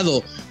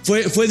pasado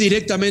fue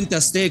directamente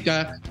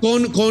Azteca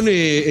con John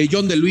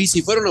de Luis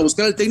y fueron a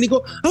buscar al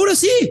técnico, ahora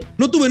sí,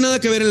 no tuve nada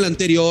que ver en la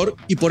anterior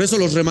y por eso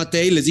los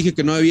rematé y les dije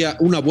que no había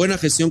una buena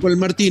gestión con el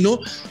Martino.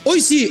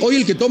 Hoy sí, hoy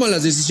el que toma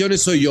las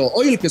decisiones soy yo,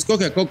 hoy el que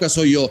escoge a Coca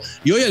soy yo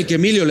y hoy al que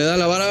Emilio le da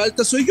la vara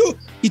alta soy yo.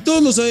 Y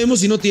todos lo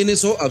sabemos y no tiene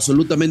eso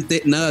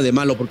absolutamente nada de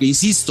malo, porque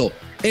insisto,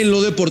 en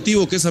lo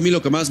deportivo, que es a mí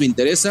lo que más me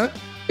interesa,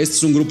 este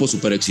es un grupo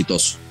súper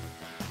exitoso.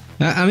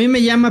 A mí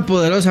me llama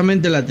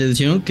poderosamente la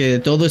atención que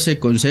todo ese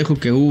consejo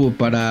que hubo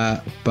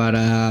para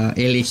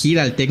elegir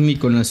al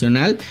técnico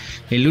nacional,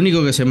 el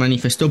único que se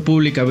manifestó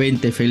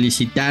públicamente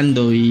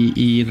felicitando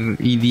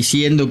y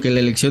diciendo que la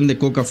elección de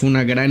Coca fue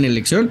una gran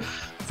elección,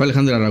 fue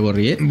Alejandro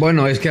Irarragorri, ¿eh?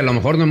 Bueno, es que a lo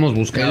mejor no hemos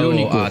buscado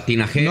a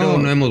Tinajero,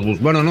 no hemos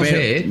buscado. Bueno, no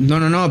sé, ¿eh?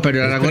 No, pero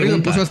Irarragorri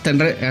lo puso hasta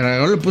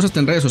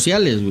en redes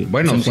sociales, güey.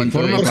 Bueno, en cuanto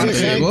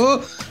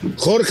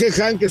Jorge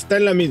Hank está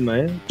en la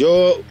misma, ¿eh?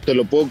 Yo te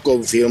lo puedo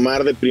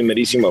confirmar de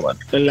primerísima mano.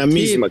 En la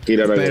misma que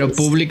Irarragorri. Pero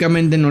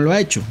públicamente no lo ha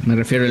hecho. Me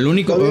refiero, el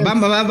único.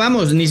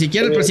 Vamos, ni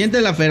siquiera el presidente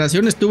de la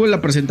federación estuvo en la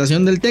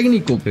presentación del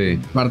técnico. Sí.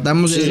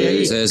 Partamos desde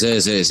ahí.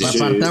 Sí.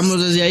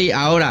 Partamos desde ahí.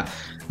 Ahora.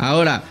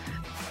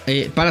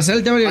 Para hacer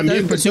el tema de libertad de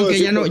expresión, que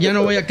ya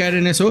no voy a caer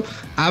en eso,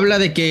 habla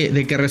de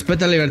que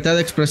respeta la libertad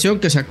de expresión,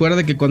 que se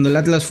acuerde que cuando el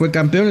Atlas fue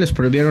campeón les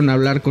prohibieron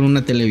hablar con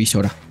una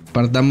televisora.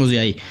 Partamos de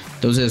ahí.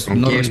 Entonces,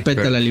 no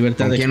respeta la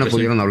libertad de expresión. ¿Con quién no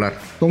pudieron hablar?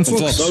 Con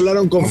Fox. No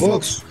hablaron con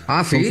Fox.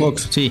 Ah, ¿sí? Con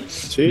Fox, sí.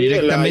 Sí,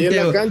 directamente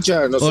en la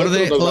cancha.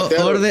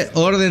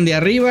 Orden de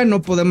arriba,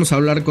 no podemos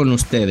hablar con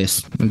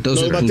ustedes.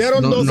 Entonces, nos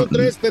batearon dos o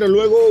tres, pero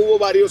luego hubo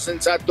varios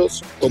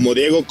sensatos, como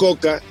Diego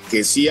Coca,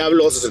 que sí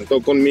habló, se sentó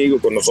conmigo,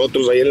 con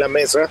nosotros ahí en la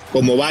mesa,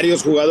 como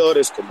varios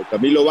jugadores, como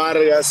Camilo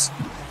Vargas,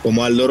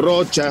 como Aldo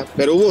Rocha,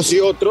 pero hubo sí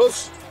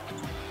otros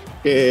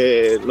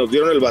que nos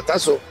dieron el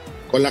batazo.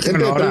 Con la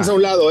gente de prensa a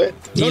un lado, ¿eh?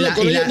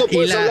 Con ellos no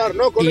puedes hablar,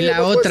 ¿no? Con ellos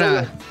no puedes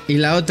hablar. Y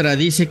la otra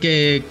dice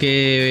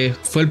que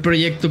fue el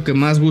proyecto que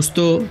más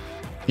gustó.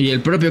 Y el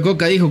propio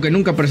Coca dijo que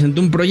nunca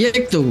presentó un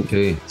proyecto.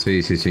 Sí.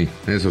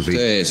 Eso sí.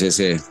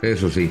 Sí.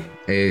 Eso sí.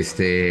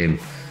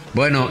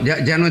 Bueno,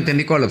 ya no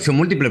entendí con la opción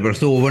múltiple, pero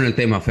estuvo bueno el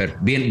tema, Fer.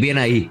 Bien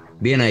ahí.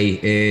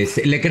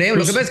 Le creo.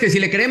 Lo que pasa es que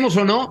si le creemos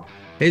o no,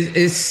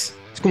 es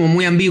como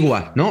muy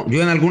ambigua, ¿no?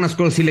 Yo en algunas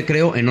cosas sí le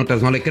creo, en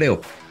otras no le creo.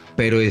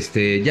 Pero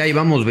ya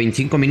llevamos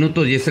 25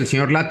 minutos y es el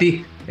señor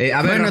Lati.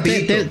 A ver, bueno,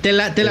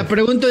 te la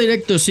pregunto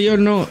directo, ¿sí o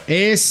no?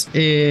 ¿Es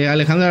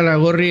Alejandro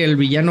Irarragorri el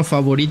villano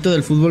favorito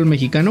del fútbol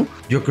mexicano?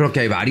 Yo creo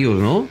que hay varios,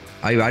 ¿no?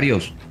 Hay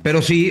varios.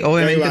 Pero sí,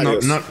 obviamente,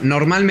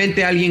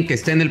 normalmente alguien que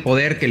esté en el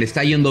poder, que le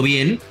está yendo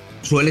bien,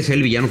 suele ser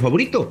el villano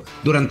favorito.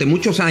 Durante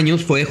muchos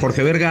años fue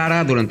Jorge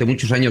Vergara, durante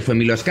muchos años fue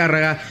Emilio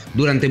Azcárraga,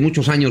 durante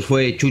muchos años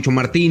fue Chucho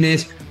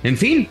Martínez. En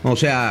fin, o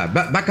sea,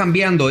 va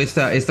cambiando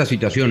esta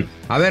situación.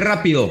 A ver,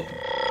 rápido.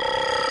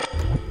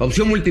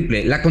 Opción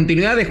múltiple. La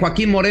continuidad de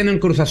Joaquín Moreno en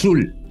Cruz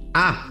Azul.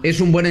 A. Es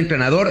un buen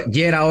entrenador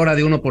y era hora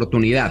de una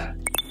oportunidad.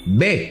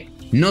 B.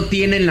 No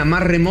tienen la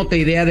más remota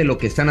idea de lo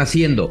que están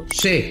haciendo.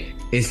 C.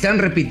 Están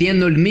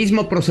repitiendo el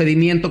mismo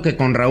procedimiento que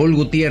con Raúl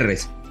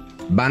Gutiérrez.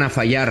 Van a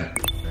fallar.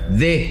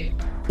 D.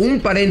 Un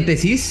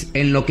paréntesis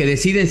en lo que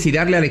deciden si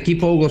darle al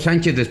equipo a Hugo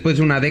Sánchez después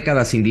de una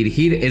década sin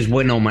dirigir es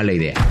buena o mala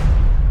idea.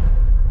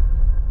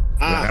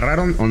 ¿La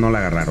agarraron o no la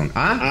agarraron?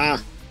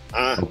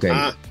 Ok.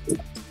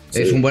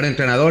 Sí. Es un buen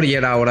entrenador y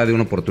era hora de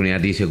una oportunidad,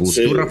 dice Gus.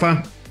 Sí. ¿Tú,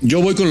 Rafa?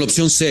 Yo voy con la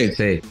opción C.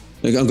 Sí.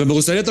 Aunque me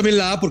gustaría también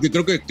la A, porque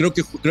creo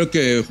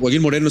que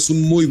Joaquín Moreno es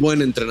un muy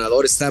buen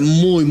entrenador, está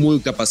muy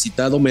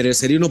capacitado,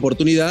 merecería una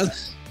oportunidad,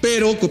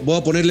 pero voy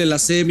a ponerle la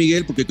C,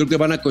 Miguel, porque creo que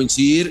van a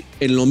coincidir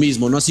en lo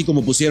mismo, ¿no? Así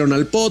como pusieron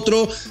al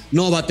Potro,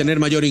 no va a tener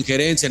mayor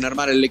injerencia en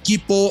armar el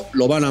equipo,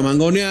 lo van a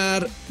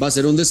mangonear, va a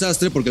ser un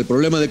desastre, porque el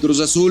problema de Cruz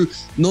Azul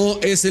no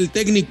es el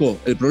técnico,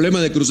 el problema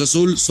de Cruz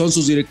Azul son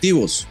sus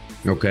directivos.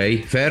 Ok,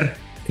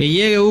 Fer. Que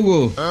llegue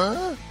Hugo.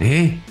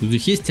 Pues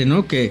dijiste,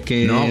 ¿no?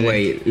 No,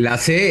 güey. La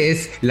C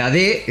es la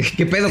D.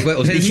 ¿Qué pedo?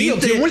 O sea, es mi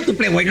opción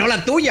múltiple, güey, no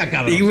la tuya,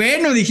 cabrón. Y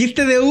bueno,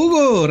 dijiste de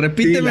Hugo.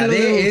 Repíteme. Sí, la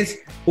D es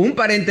un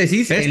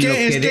paréntesis.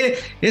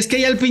 Es que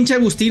ya el pinche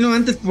Agustino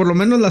antes por lo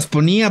menos las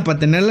ponía para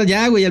tenerlas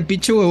ya, güey. El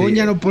pinche huevón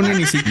ya no pone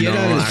ni siquiera.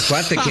 No,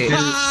 acuérdate que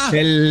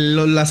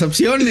las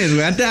opciones,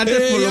 güey. Antes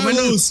por lo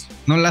menos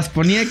nos las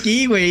ponía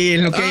aquí, güey.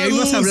 En lo que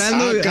íbamos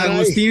hablando,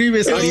 Agustino iba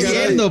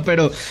diciendo,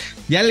 pero.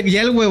 Ya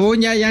el huevón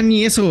ya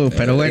ni eso,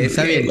 pero bueno,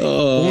 está bien.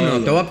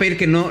 Uno, te voy a pedir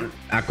que no.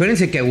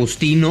 Acuérdense que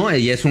Agustino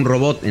ya es un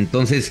robot,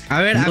 entonces. A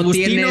ver,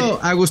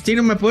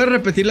 Agustino, ¿me puedes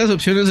repetir las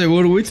opciones de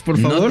Gurwitz, por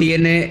favor? No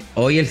tiene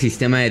hoy el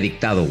sistema de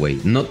dictado, güey.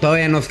 No,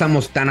 todavía no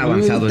estamos tan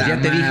avanzados. Ya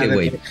te dije,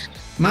 güey.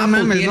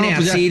 Mamá tiene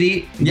a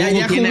Siri,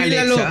 ya tiene a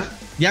Alexa.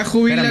 Ya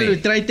jubílalo y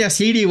tráete a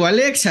Siri o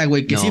Alexa,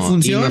 güey, que sí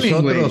funcione,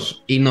 güey.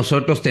 Y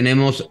nosotros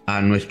tenemos a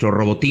nuestro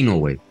robotino,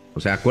 güey. O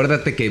sea,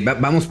 acuérdate que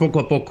vamos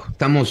poco a poco.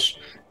 Estamos.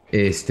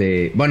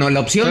 Bueno,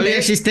 la opción D.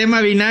 El sistema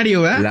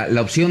binario, ¿verdad?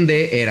 La opción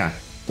D era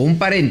un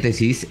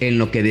paréntesis en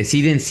lo que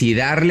deciden si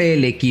darle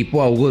el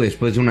equipo a Hugo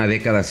después de una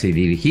década sin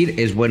dirigir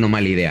es buena o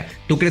mala idea.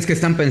 ¿Tú crees que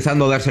están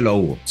pensando dárselo a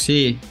Hugo?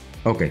 Sí.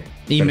 Ok.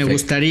 Y perfecto. me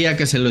gustaría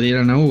que se lo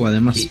dieran a Hugo,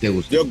 además. ¿Y te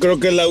gusta? Yo creo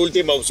que es la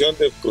última opción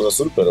de Cruz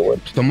Azul, pero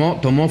bueno.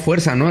 Tomó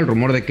fuerza, ¿no? El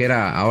rumor de que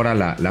era ahora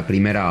la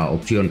primera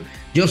opción.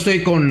 Yo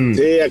estoy con...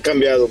 Sí, ha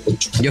cambiado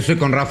mucho. Yo estoy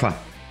con Rafa.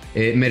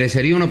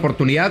 Merecería una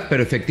oportunidad,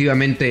 pero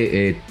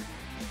efectivamente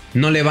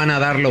no le van a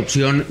dar la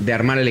opción de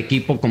armar el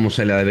equipo como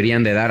se le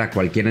deberían de dar a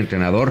cualquier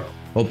entrenador,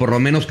 o por lo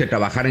menos que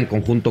trabajar en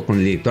conjunto con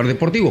el director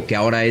deportivo, que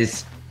ahora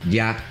es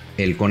ya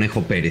el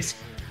Conejo Pérez.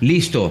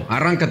 Listo,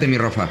 arráncate, mi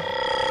Rafa.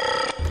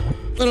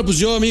 Bueno, pues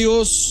yo,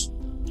 amigos,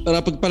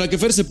 para que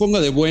Fer se ponga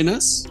de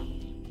buenas,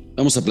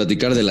 vamos a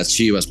platicar de las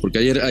Chivas, porque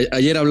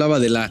ayer hablaba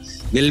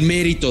del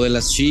mérito de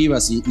las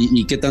Chivas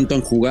y qué tanto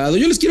han jugado.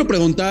 Yo les quiero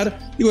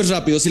preguntar, digo, es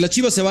rápido, si las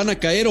Chivas se van a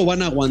caer o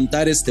van a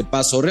aguantar este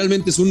paso.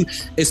 Realmente es un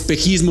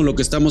espejismo lo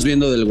que estamos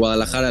viendo del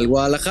Guadalajara. El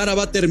Guadalajara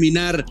va a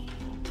terminar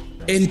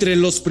entre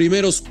los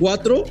primeros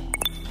 4.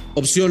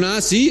 Opción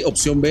A, sí.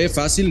 Opción B,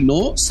 fácil,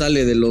 no.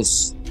 Sale de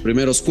los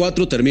primeros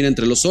 4, termina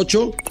entre los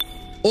 8.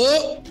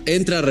 O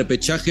entra a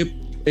repechaje,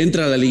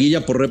 entra a la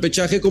liguilla por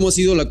repechaje, como ha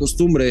sido la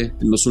costumbre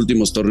en los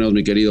últimos torneos,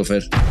 mi querido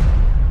Fer.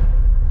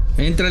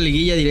 Entra a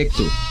liguilla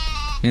directo,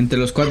 entre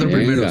los 4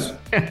 primeros.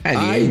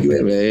 Ay,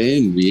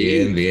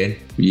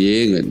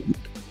 bien.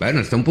 Bueno,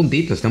 está un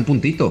puntito.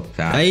 O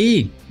sea,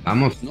 ahí.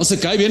 Vamos. No se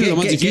cae, viene lo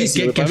más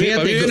difícil. Para mí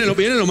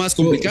viene lo más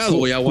complicado,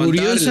 voy a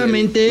aguantar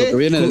curiosamente, lo que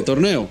viene del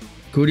torneo.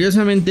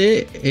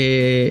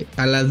 Curiosamente,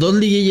 a las 2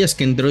 liguillas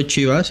que entró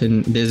Chivas,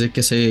 desde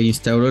que se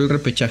instauró el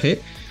repechaje,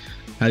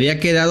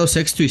 había quedado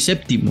sexto y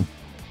séptimo.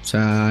 O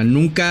sea,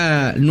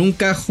 nunca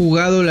ha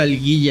jugado la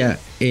liguilla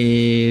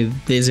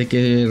desde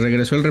que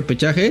regresó el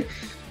repechaje,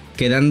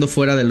 quedando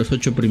fuera de los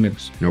 8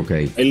 primeros. Ok.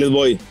 Ahí les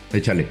voy.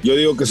 Échale. Yo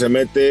digo que se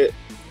mete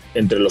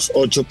entre los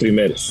 8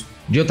 primeros.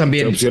 Yo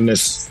también. ¿Qué opción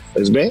es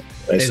B?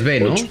 Es B,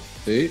 ¿no? 8.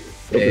 Sí.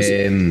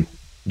 Sí.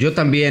 Yo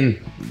también.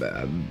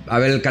 A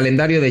ver, el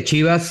calendario de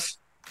Chivas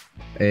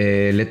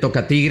le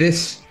toca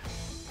Tigres,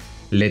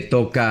 le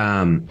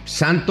toca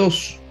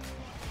Santos,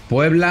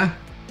 Puebla,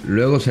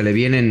 luego se le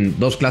vienen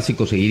 2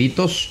 clásicos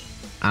seguiditos,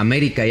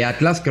 América y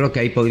Atlas. Creo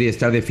que ahí podría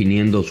estar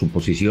definiendo su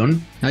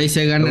posición. Ahí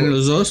se ganan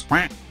los 2.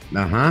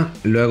 Ajá.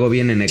 Luego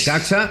viene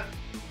Necaxa,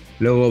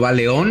 luego va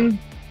León,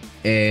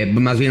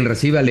 más bien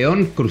recibe a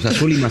León, Cruz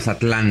Azul y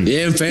Mazatlán.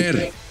 Bien,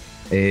 Fer.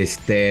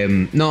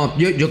 No,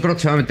 yo creo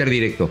que se va a meter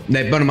directo.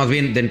 Bueno, más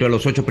bien dentro de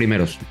los 8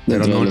 primeros.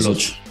 Pero no en los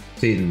 8.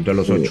 Sí, dentro de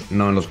los 8.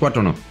 No, en los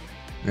 4 no.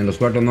 En los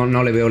 4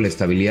 no le veo la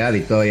estabilidad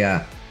y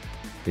todavía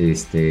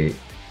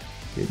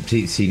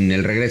sí, sin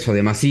el regreso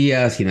de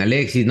Macías, sin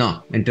Alexis,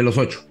 no, entre los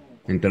 8.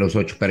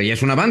 Pero ya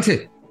es un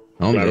avance.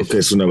 No, claro que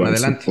es un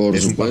avance. Adelante,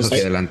 es un paso hacia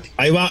adelante.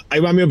 Ahí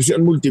va mi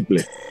opción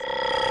múltiple.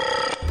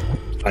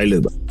 Ahí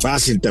les va.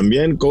 Fácil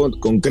también,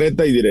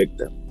 concreta y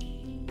directa.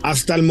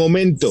 Hasta el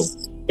momento,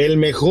 el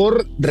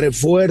mejor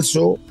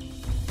refuerzo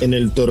en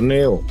el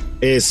torneo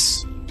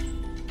es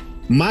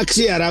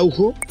Maxi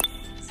Araujo,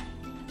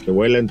 que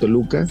vuela en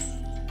Toluca,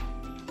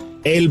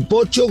 el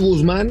Pocho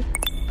Guzmán,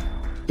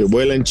 que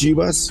vuela en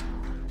Chivas,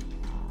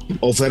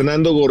 o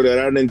Fernando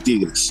Gorriarán en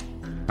Tigres.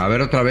 A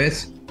ver, otra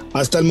vez.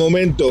 Hasta el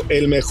momento,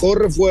 el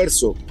mejor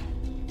refuerzo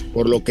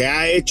por lo que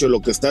ha hecho,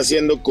 lo que está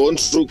haciendo con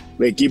su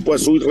equipo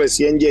azul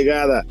recién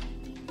llegada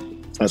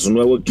a su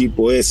nuevo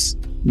equipo es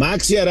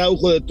Maxi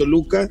Araujo de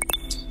Toluca,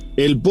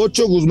 el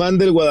Pocho Guzmán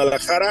del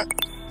Guadalajara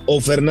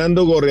o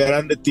Fernando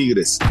Gorriarán de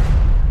Tigres.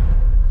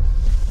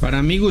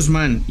 Para mí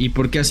Guzmán, y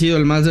porque ha sido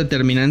el más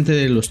determinante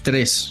de los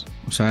 3.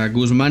 O sea,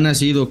 Guzmán ha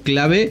sido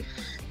clave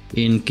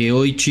en que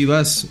hoy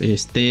Chivas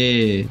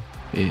esté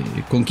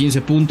con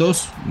 15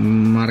 puntos,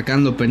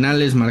 marcando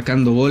penales,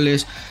 marcando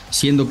goles,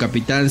 siendo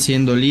capitán,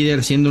 siendo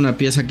líder, siendo una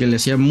pieza que le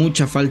hacía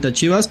mucha falta a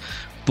Chivas.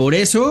 Por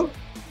eso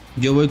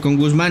yo voy con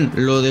Guzmán.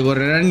 Lo de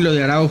Gorriarán y lo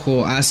de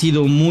Araujo ha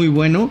sido muy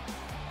bueno,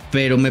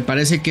 pero me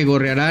parece que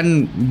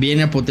Gorriarán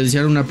viene a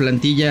potenciar una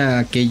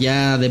plantilla que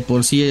ya de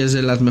por sí es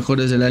de las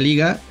mejores de la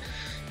liga.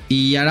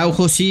 Y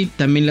Araujo sí,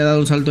 también le ha dado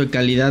un salto de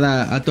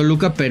calidad a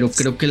Toluca, pero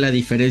creo que la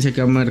diferencia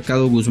que ha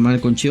marcado Guzmán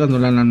con Chivas no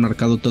la han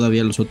marcado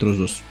todavía los otros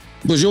 2.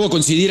 Pues yo voy a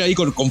coincidir ahí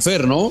con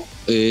Fer, ¿no?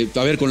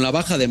 A ver, con la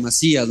baja de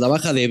Macías, la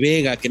baja de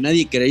Vega, que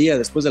nadie creía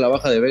después de la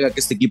baja de Vega que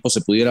este equipo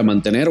se pudiera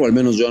mantener, o al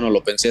menos yo no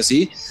lo pensé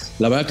así.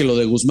 La verdad que lo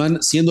de Guzmán,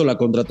 siendo la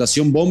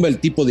contratación bomba, el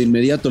tipo de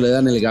inmediato le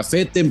dan el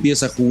gafete,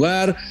 empieza a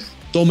jugar,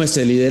 toma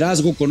ese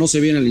liderazgo, conoce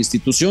bien a la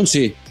institución,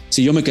 sí,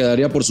 yo me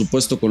quedaría por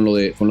supuesto con lo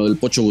del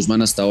Pocho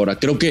Guzmán hasta ahora.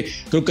 Creo que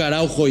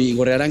Araujo y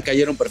Gorriarán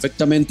cayeron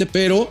perfectamente,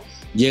 pero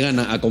llegan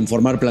a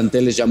conformar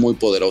planteles ya muy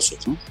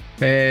poderosos, ¿no?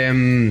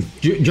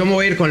 Yo me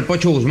voy a ir con el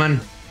Pocho Guzmán.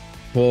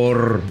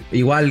 Por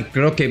igual,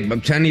 creo que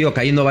se han ido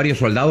cayendo varios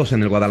soldados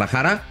en el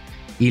Guadalajara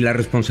y la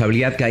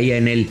responsabilidad caía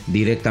en él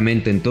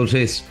directamente.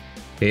 Entonces,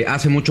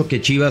 hace mucho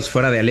que Chivas,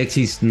 fuera de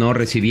Alexis, no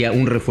recibía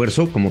un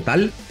refuerzo como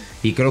tal.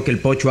 Y creo que el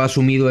Pocho ha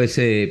asumido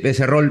ese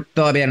rol.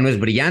 Todavía no es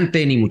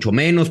brillante, ni mucho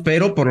menos,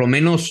 pero por lo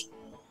menos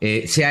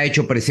se ha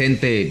hecho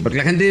presente. Porque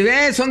la gente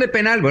dice, son de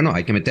penal. Bueno,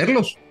 hay que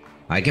meterlos.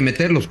 hay que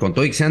meterlos, con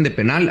todo y que sean de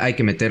penal, hay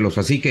que meterlos.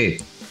 Así que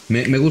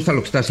me gusta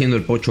lo que está haciendo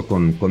el Pocho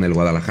con el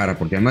Guadalajara,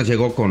 porque además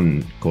llegó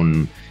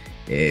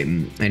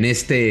en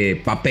este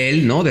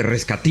papel, ¿no?, de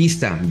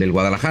rescatista del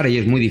Guadalajara, y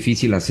es muy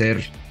difícil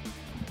hacer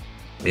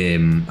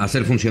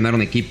funcionar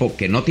un equipo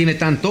que no tiene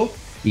tanto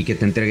y que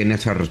te entreguen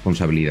esa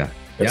responsabilidad.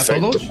 ¿Ya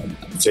Perfecto. todos?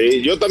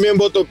 Sí, yo también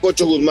voto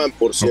Pocho Guzmán,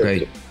 por cierto.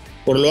 Okay.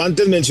 Por lo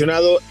antes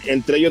mencionado,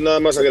 entre ellos nada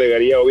más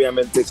agregaría,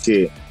 obviamente,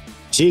 que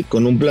sí,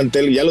 con un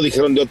plantel, ya lo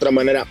dijeron de otra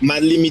manera,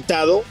 más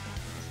limitado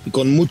y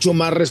con mucho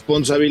más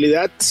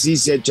responsabilidad, sí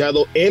se ha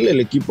echado el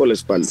equipo a la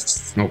espalda.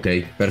 Ok,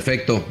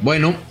 perfecto.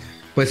 Bueno,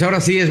 pues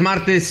ahora sí es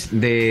martes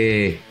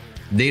de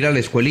ir a la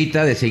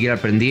escuelita, de seguir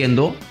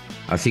aprendiendo.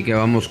 Así que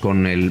vamos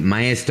con el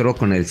maestro,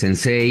 con el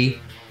sensei,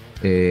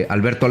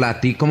 Alberto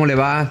Lati. ¿Cómo le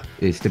va,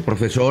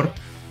 profesor?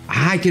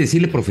 Hay que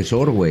decirle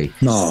profesor, güey.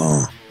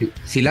 No.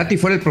 Si Lati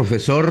fuera el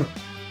profesor,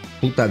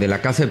 puta, de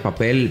La Casa de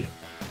Papel,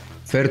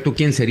 Fer, ¿tú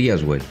quién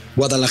serías, güey?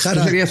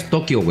 Guadalajara. Tú serías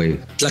Tokio, güey.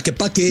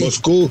 Tlaquepaque.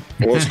 Moscú.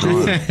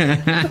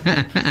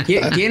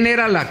 ¿Quién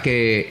era la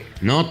que...?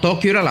 No,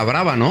 Tokio era la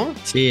brava, ¿no?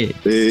 Sí.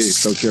 Sí,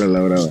 Tokio era la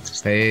brava.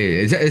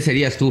 Ese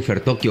serías tú, Fer,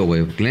 Tokio,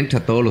 güey. Que le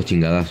entra todos los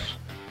chingadazos.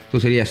 Tú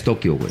serías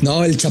Tokio, güey.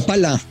 No, el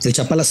Chapala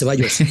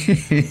Ceballos.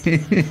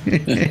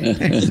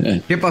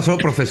 ¿Qué pasó,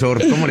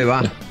 profesor? ¿Cómo le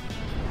va?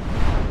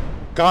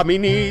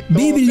 Caminito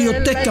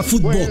Biblioteca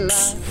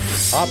Footbox.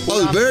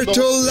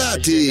 Alberto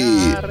Lati.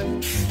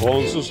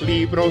 Con sus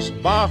libros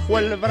bajo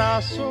el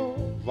brazo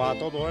va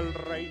todo el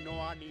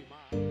reino animal.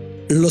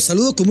 Los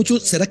saludo con mucho.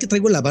 ¿Será que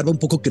traigo la barba un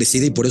poco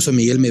crecida y por eso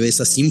Miguel me ve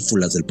esas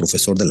ínfulas del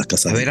profesor de la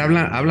casa? A ver,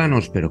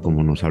 háblanos, pero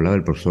como nos hablaba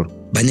el profesor.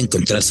 Van a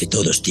encontrarse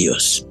todos,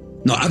 tíos.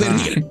 No, a ver,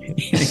 Miguel.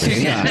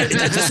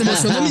 Se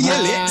emocionó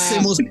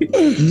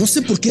Miguel, No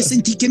sé por qué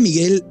sentí que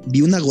Miguel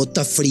vio una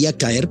gota fría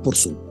caer por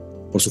su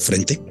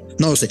frente.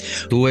 No lo sé.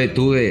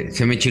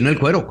 Se me chinó el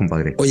cuero,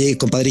 compadre. Oye,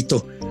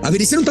 compadrito. A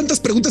ver, hicieron tantas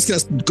preguntas que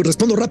las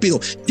respondo rápido.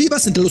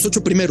 Chivas entre los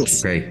 8 primeros.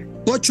 Okay.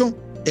 Pocho,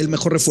 el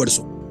mejor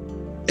refuerzo.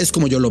 Es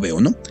como yo lo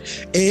veo, ¿no?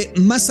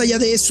 Más allá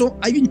de eso,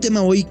 hay un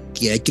tema hoy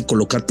que hay que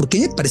colocar, porque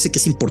me parece que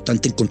es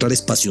importante encontrar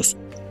espacios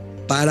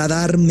para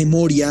dar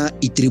memoria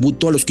y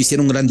tributo a los que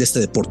hicieron grande este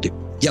deporte.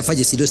 Ya ha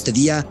fallecido este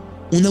día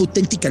una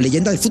auténtica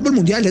leyenda del fútbol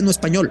mundial, no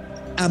español,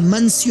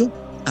 Amancio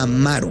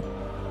Amaro,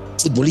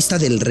 futbolista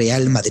del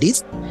Real Madrid.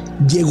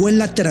 Llegó en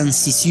la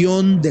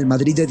transición del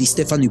Madrid de Di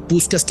Stéfano y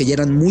Puskás, que ya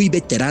eran muy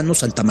veteranos.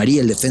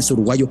 Santamaría, el defensa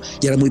uruguayo,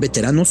 ya eran muy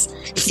veteranos.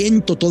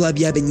 Gento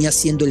todavía venía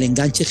siendo el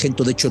enganche.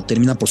 Gento, de hecho,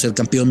 termina por ser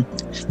campeón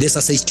de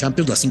esas 6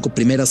 Champions, las 5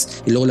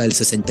 primeras y luego la del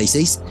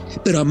 66.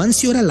 Pero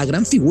Amancio era la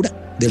gran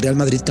figura del Real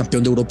Madrid,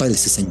 campeón de Europa del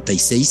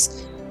 66,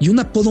 y un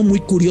apodo muy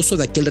curioso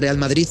de aquel Real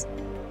Madrid.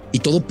 Y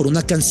todo por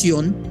una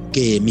canción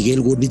que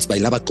Miguel Gurwitz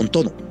bailaba con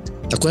todo.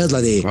 ¿Te acuerdas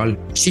la de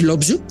She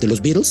Loves You, de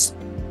los Beatles?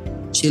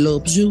 She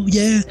loves you,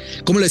 yeah.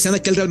 ¿Cómo le decían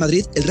aquel Real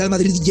Madrid? El Real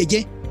Madrid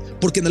Yeye.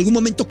 Porque en algún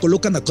momento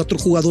colocan a 4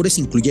 jugadores,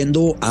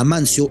 incluyendo a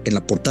Amancio, en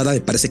la portada.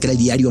 Me parece que era el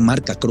diario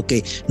Marca. Creo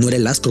que no era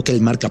el As, creo que era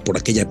el Marca por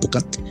aquella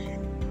época.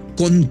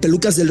 Con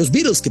pelucas de los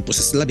Beatles, que pues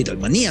es la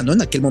viralmanía, ¿no?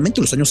 En aquel momento,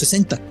 en los años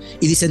 60.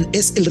 Y dicen,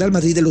 es el Real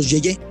Madrid de los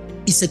Yeye.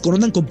 Y se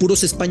coronan con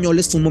puros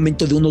españoles. Fue un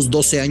momento de unos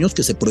 12 años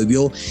que se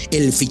prohibió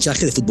el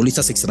fichaje de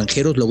futbolistas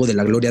extranjeros, luego de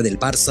la gloria del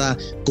Barça,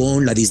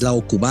 con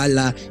Ladislao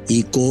Kubala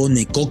y con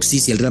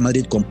Coxis, y el Real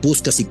Madrid con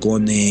Puskás y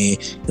con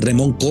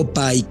Ramón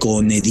Copa y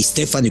con Di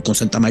Stéfano y con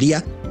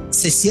Santamaría.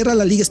 Se cierra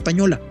la Liga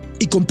Española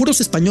y con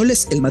puros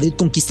españoles el Madrid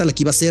conquista la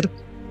que iba a ser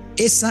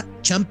esa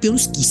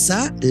Champions,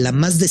 quizá la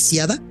más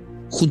deseada,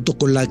 junto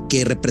con la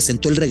que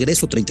representó el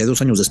regreso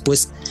 32 años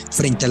después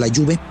frente a la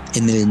Juve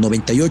en el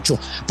 98.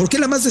 ¿Por qué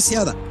la más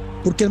deseada?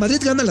 Porque el Madrid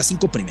gana las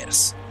 5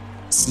 primeras.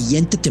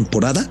 Siguiente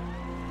temporada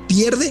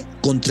pierde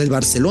contra el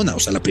Barcelona. O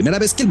sea, la primera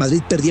vez que el Madrid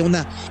perdía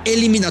una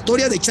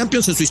eliminatoria de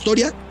Champions en su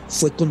historia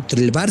fue contra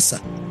el Barça.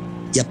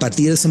 Y a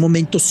partir de ese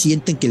momento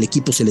sienten que el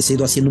equipo se les ha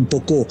ido haciendo un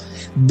poco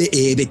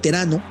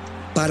veterano.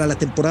 Para la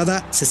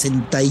temporada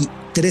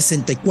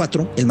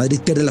 63-64, el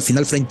Madrid pierde la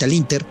final frente al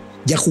Inter,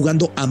 ya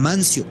jugando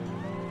Amancio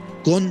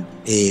con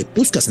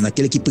Puskás en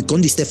aquel equipo y con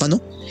Di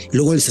Stéfano.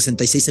 Luego el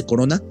 66 se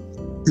corona.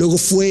 Luego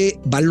fue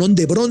Balón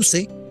de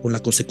Bronce con la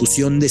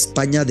consecución de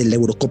España de la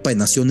Eurocopa de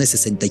Naciones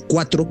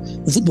 64,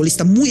 un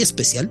futbolista muy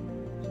especial,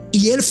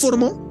 y él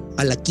formó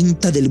a la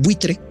quinta del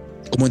buitre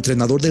como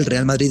entrenador del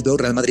Real Madrid,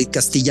 Real Madrid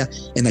Castilla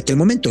en aquel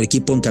momento, el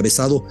equipo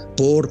encabezado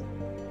por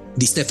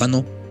Di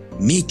Stéfano,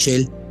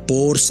 Michel,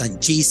 por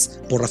Sanchís,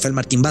 por Rafael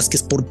Martín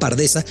Vázquez, por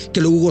Pardesa,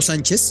 que luego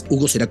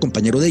Hugo será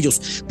compañero de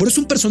ellos. Por eso es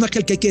un personaje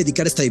al que hay que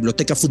dedicar esta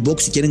biblioteca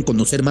Footbox si quieren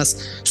conocer más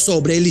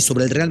sobre él y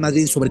sobre el Real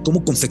Madrid, sobre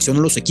cómo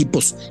confeccionó los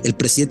equipos el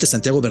presidente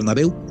Santiago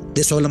Bernabéu.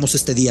 De eso hablamos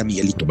este día,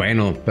 Miguelito.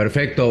 Bueno,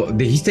 perfecto.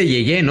 Dijiste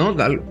Yeye, ¿no?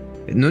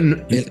 El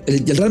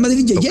Real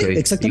Madrid Yeye, okay.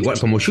 Exactamente. Igual,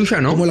 como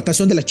Xuxa, ¿no? Como la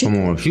canción de la chica.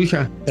 Como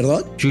Xuxa.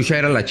 ¿Perdón? Xuxa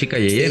era la chica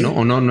Yeye, sí. ¿No?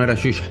 ¿O no era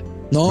Xuxa?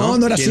 No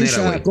era ¿Quién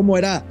Xuxa, era, ¿cómo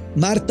era?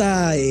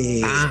 Marta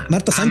Sánchez.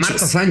 Marta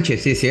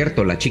Sánchez, sí es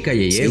cierto, la chica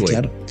Yeye, güey.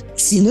 Claro.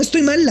 Si no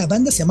estoy mal, la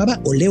banda se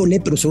llamaba Ole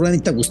Ole, pero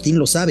seguramente Agustín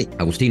lo sabe.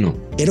 Agustino.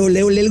 Era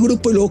Ole Ole el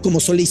grupo y luego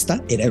como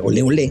solista era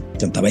Ole Ole,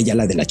 cantaba ella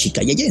la de la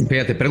chica Yeye.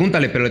 Fíjate,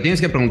 pregúntale, pero le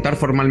tienes que preguntar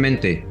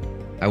formalmente.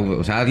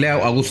 O sea, hazle a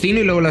Agustino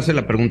y luego le haces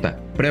la pregunta.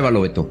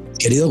 Pruébalo, Beto.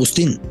 Querido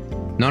Agustín.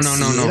 No.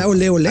 Era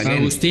Ole Ole.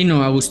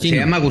 Agustino. Se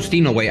llama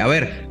Agustino, güey. A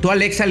ver, ¿tú a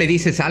Alexa le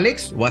dices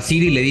Alex o a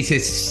Siri le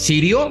dices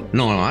Sirio?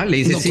 No, le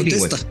dices Siri,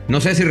 güey.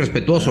 No seas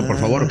irrespetuoso, por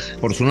favor,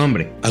 por su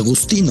nombre.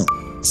 Agustino.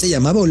 ¿Se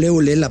llamaba Ole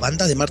Ole la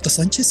banda de Marta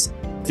Sánchez?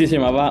 Sí, se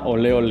llamaba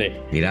Ole Ole.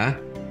 Mira,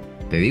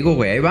 te digo,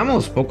 güey, ahí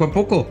vamos, poco a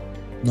poco.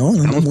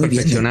 Estamos muy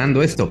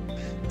perfeccionando esto.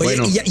 Oye,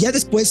 Bueno. y ya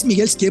después,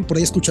 Miguel, si quieren por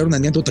ahí escuchar una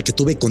anécdota que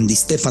tuve con Di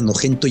Stefano,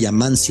 Gento y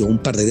Amancio un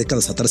par de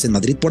décadas atrás en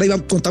Madrid. Por ahí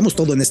contamos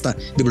todo en esta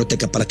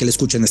biblioteca para que le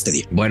escuchen este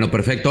día. Bueno,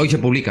 perfecto. Hoy se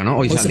publica, ¿no?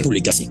 Hoy sale. Se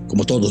publica, sí.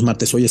 Como todos los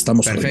martes, hoy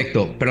estamos.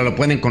 Perfecto, pero lo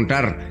pueden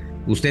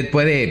encontrar. Usted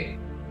puede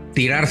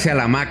tirarse a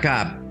la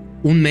hamaca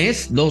 1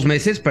 mes, 2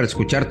 meses para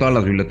escuchar todas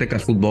las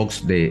bibliotecas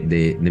Footbox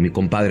de mi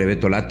compadre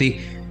Beto Lati.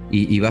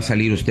 Y va a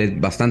salir usted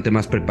bastante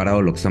más preparado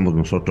de lo que estamos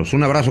nosotros.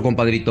 Un abrazo,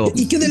 compadrito.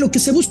 Y que de lo que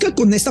se busca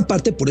con esta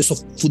parte, por eso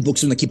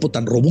Footbox es un equipo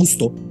tan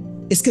robusto,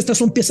 es que estas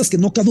son piezas que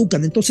no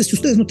caducan. Entonces, si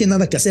ustedes no tienen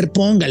nada que hacer,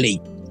 póngale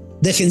y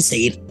déjense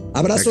ir.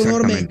 Abrazo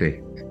enorme.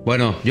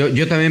 Bueno,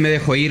 yo también me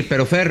dejo ir,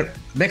 pero Fer,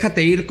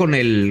 déjate ir con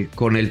el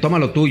toma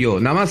lo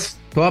tuyo. Nada más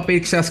te voy a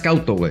pedir que seas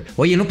cauto, güey.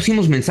 Oye, no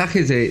pusimos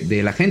mensajes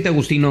de la gente,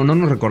 Agustino. No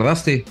nos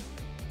recordaste.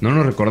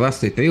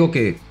 Te digo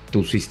que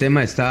tu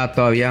sistema está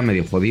todavía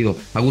medio jodido.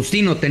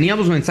 Agustino,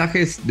 ¿teníamos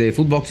mensajes de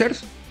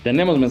Footboxers?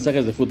 Tenemos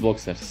mensajes de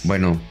Footboxers.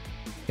 Bueno,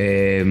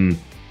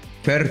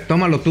 Fer,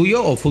 ¿toma lo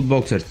tuyo o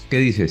Footboxers? ¿Qué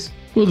dices?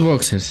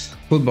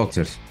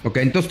 Footboxers. Ok,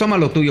 entonces toma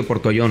lo tuyo,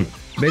 portollón.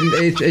 Ven,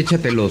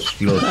 échate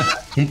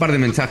un par de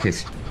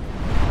mensajes.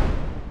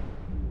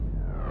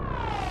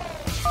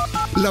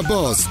 La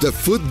voz de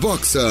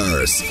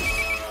Footboxers.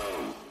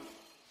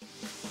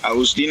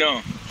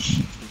 Agustino,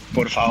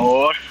 por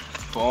favor,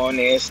 pon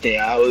este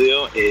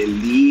audio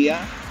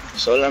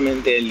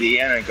solamente el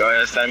día en el que vaya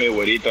a estar mi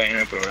güerito ahí en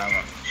el programa.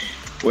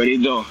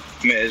 Güerito,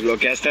 me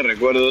desbloqueaste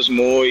recuerdos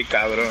muy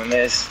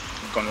cabrones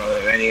con lo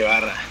de Ben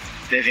Ibarra.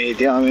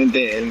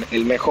 Definitivamente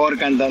el mejor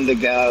cantante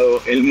que ha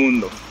dado el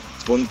mundo.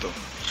 Punto.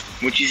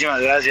 Muchísimas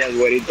gracias,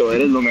 güerito.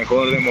 Eres lo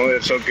mejor de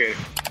Modern Soccer.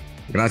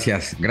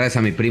 Gracias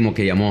a mi primo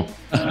que llamó.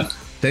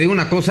 Te digo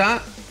una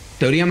cosa,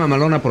 teoría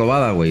mamalona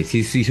aprobada, güey.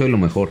 Sí, soy lo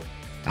mejor.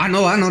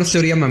 No es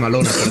teoría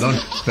mamalona,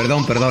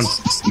 perdón.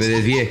 Me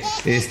desvié.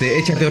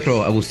 Échate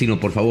otro, Agustino,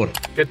 por favor.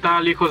 ¿Qué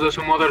tal, hijos de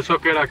su Modern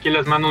Soccer? Aquí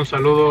les mando un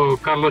saludo,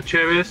 Carlos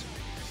Chévez.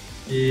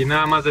 Y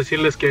nada más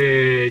decirles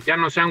que ya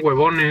no sean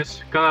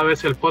huevones. Cada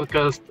vez el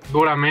podcast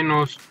dura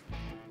menos.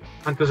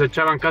 Antes se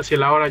echaban casi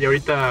la hora y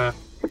ahorita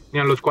ni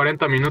a los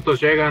 40 minutos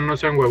llegan. No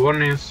sean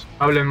huevones.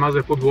 Hablen más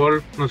de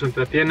fútbol. Nos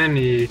entretienen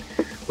y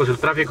pues el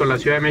tráfico en la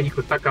Ciudad de México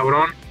está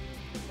cabrón.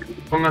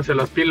 Pónganse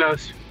las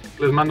pilas.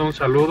 Les mando un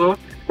saludo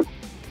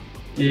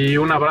y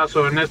un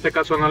abrazo. En este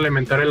caso no le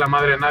mentaré la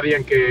madre a nadie,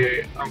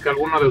 aunque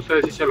alguno de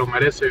ustedes sí se lo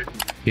merece.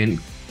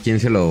 ¿Quién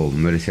se lo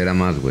merecerá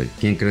más, güey?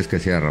 ¿Quién crees que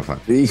sea, Rafa?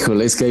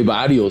 Híjole, es que hay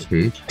varios.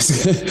 ¿Sí?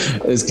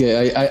 Es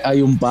que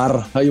hay un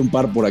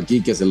par por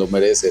aquí que se lo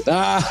merece.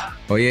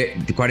 Oye,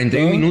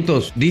 41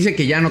 minutos. Dice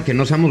que que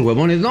no seamos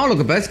huevones. No, lo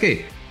que pasa es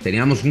que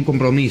teníamos un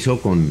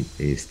compromiso con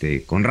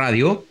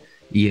radio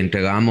y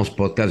entregábamos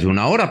podcast de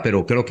 1 hora,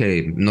 pero creo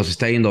que nos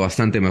está yendo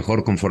bastante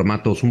mejor con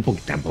formatos un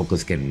poquito. Tampoco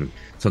es que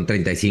son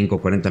 35,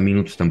 40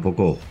 minutos,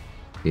 tampoco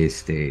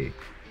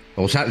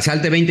o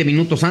salte 20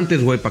 minutos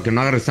antes, güey, para que no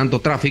agarres tanto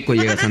tráfico y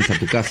llegas antes a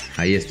tu casa.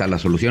 Ahí está la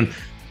solución.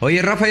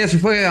 Oye, Rafa ya se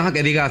fue,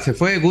 se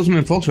fue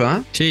Guzmán Fox,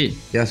 ¿verdad? Sí.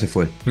 Ya se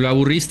fue. Lo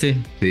aburriste.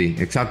 Sí,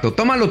 exacto.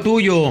 Toma lo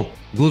tuyo,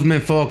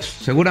 Guzmán Fox.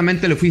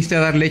 Seguramente le fuiste a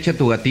dar leche a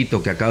tu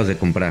gatito que acabas de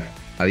comprar.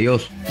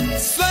 Adiós.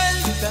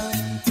 Suelta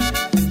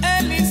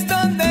el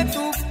listón de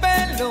tu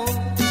pelo,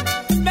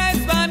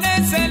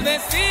 desvanece el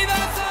vestido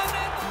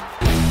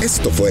sobre...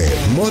 Esto fue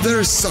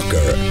Modern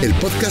Soccer, el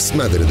podcast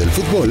madre del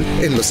fútbol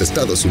en los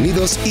Estados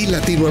Unidos y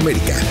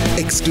Latinoamérica,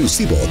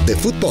 exclusivo de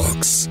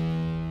Footbox.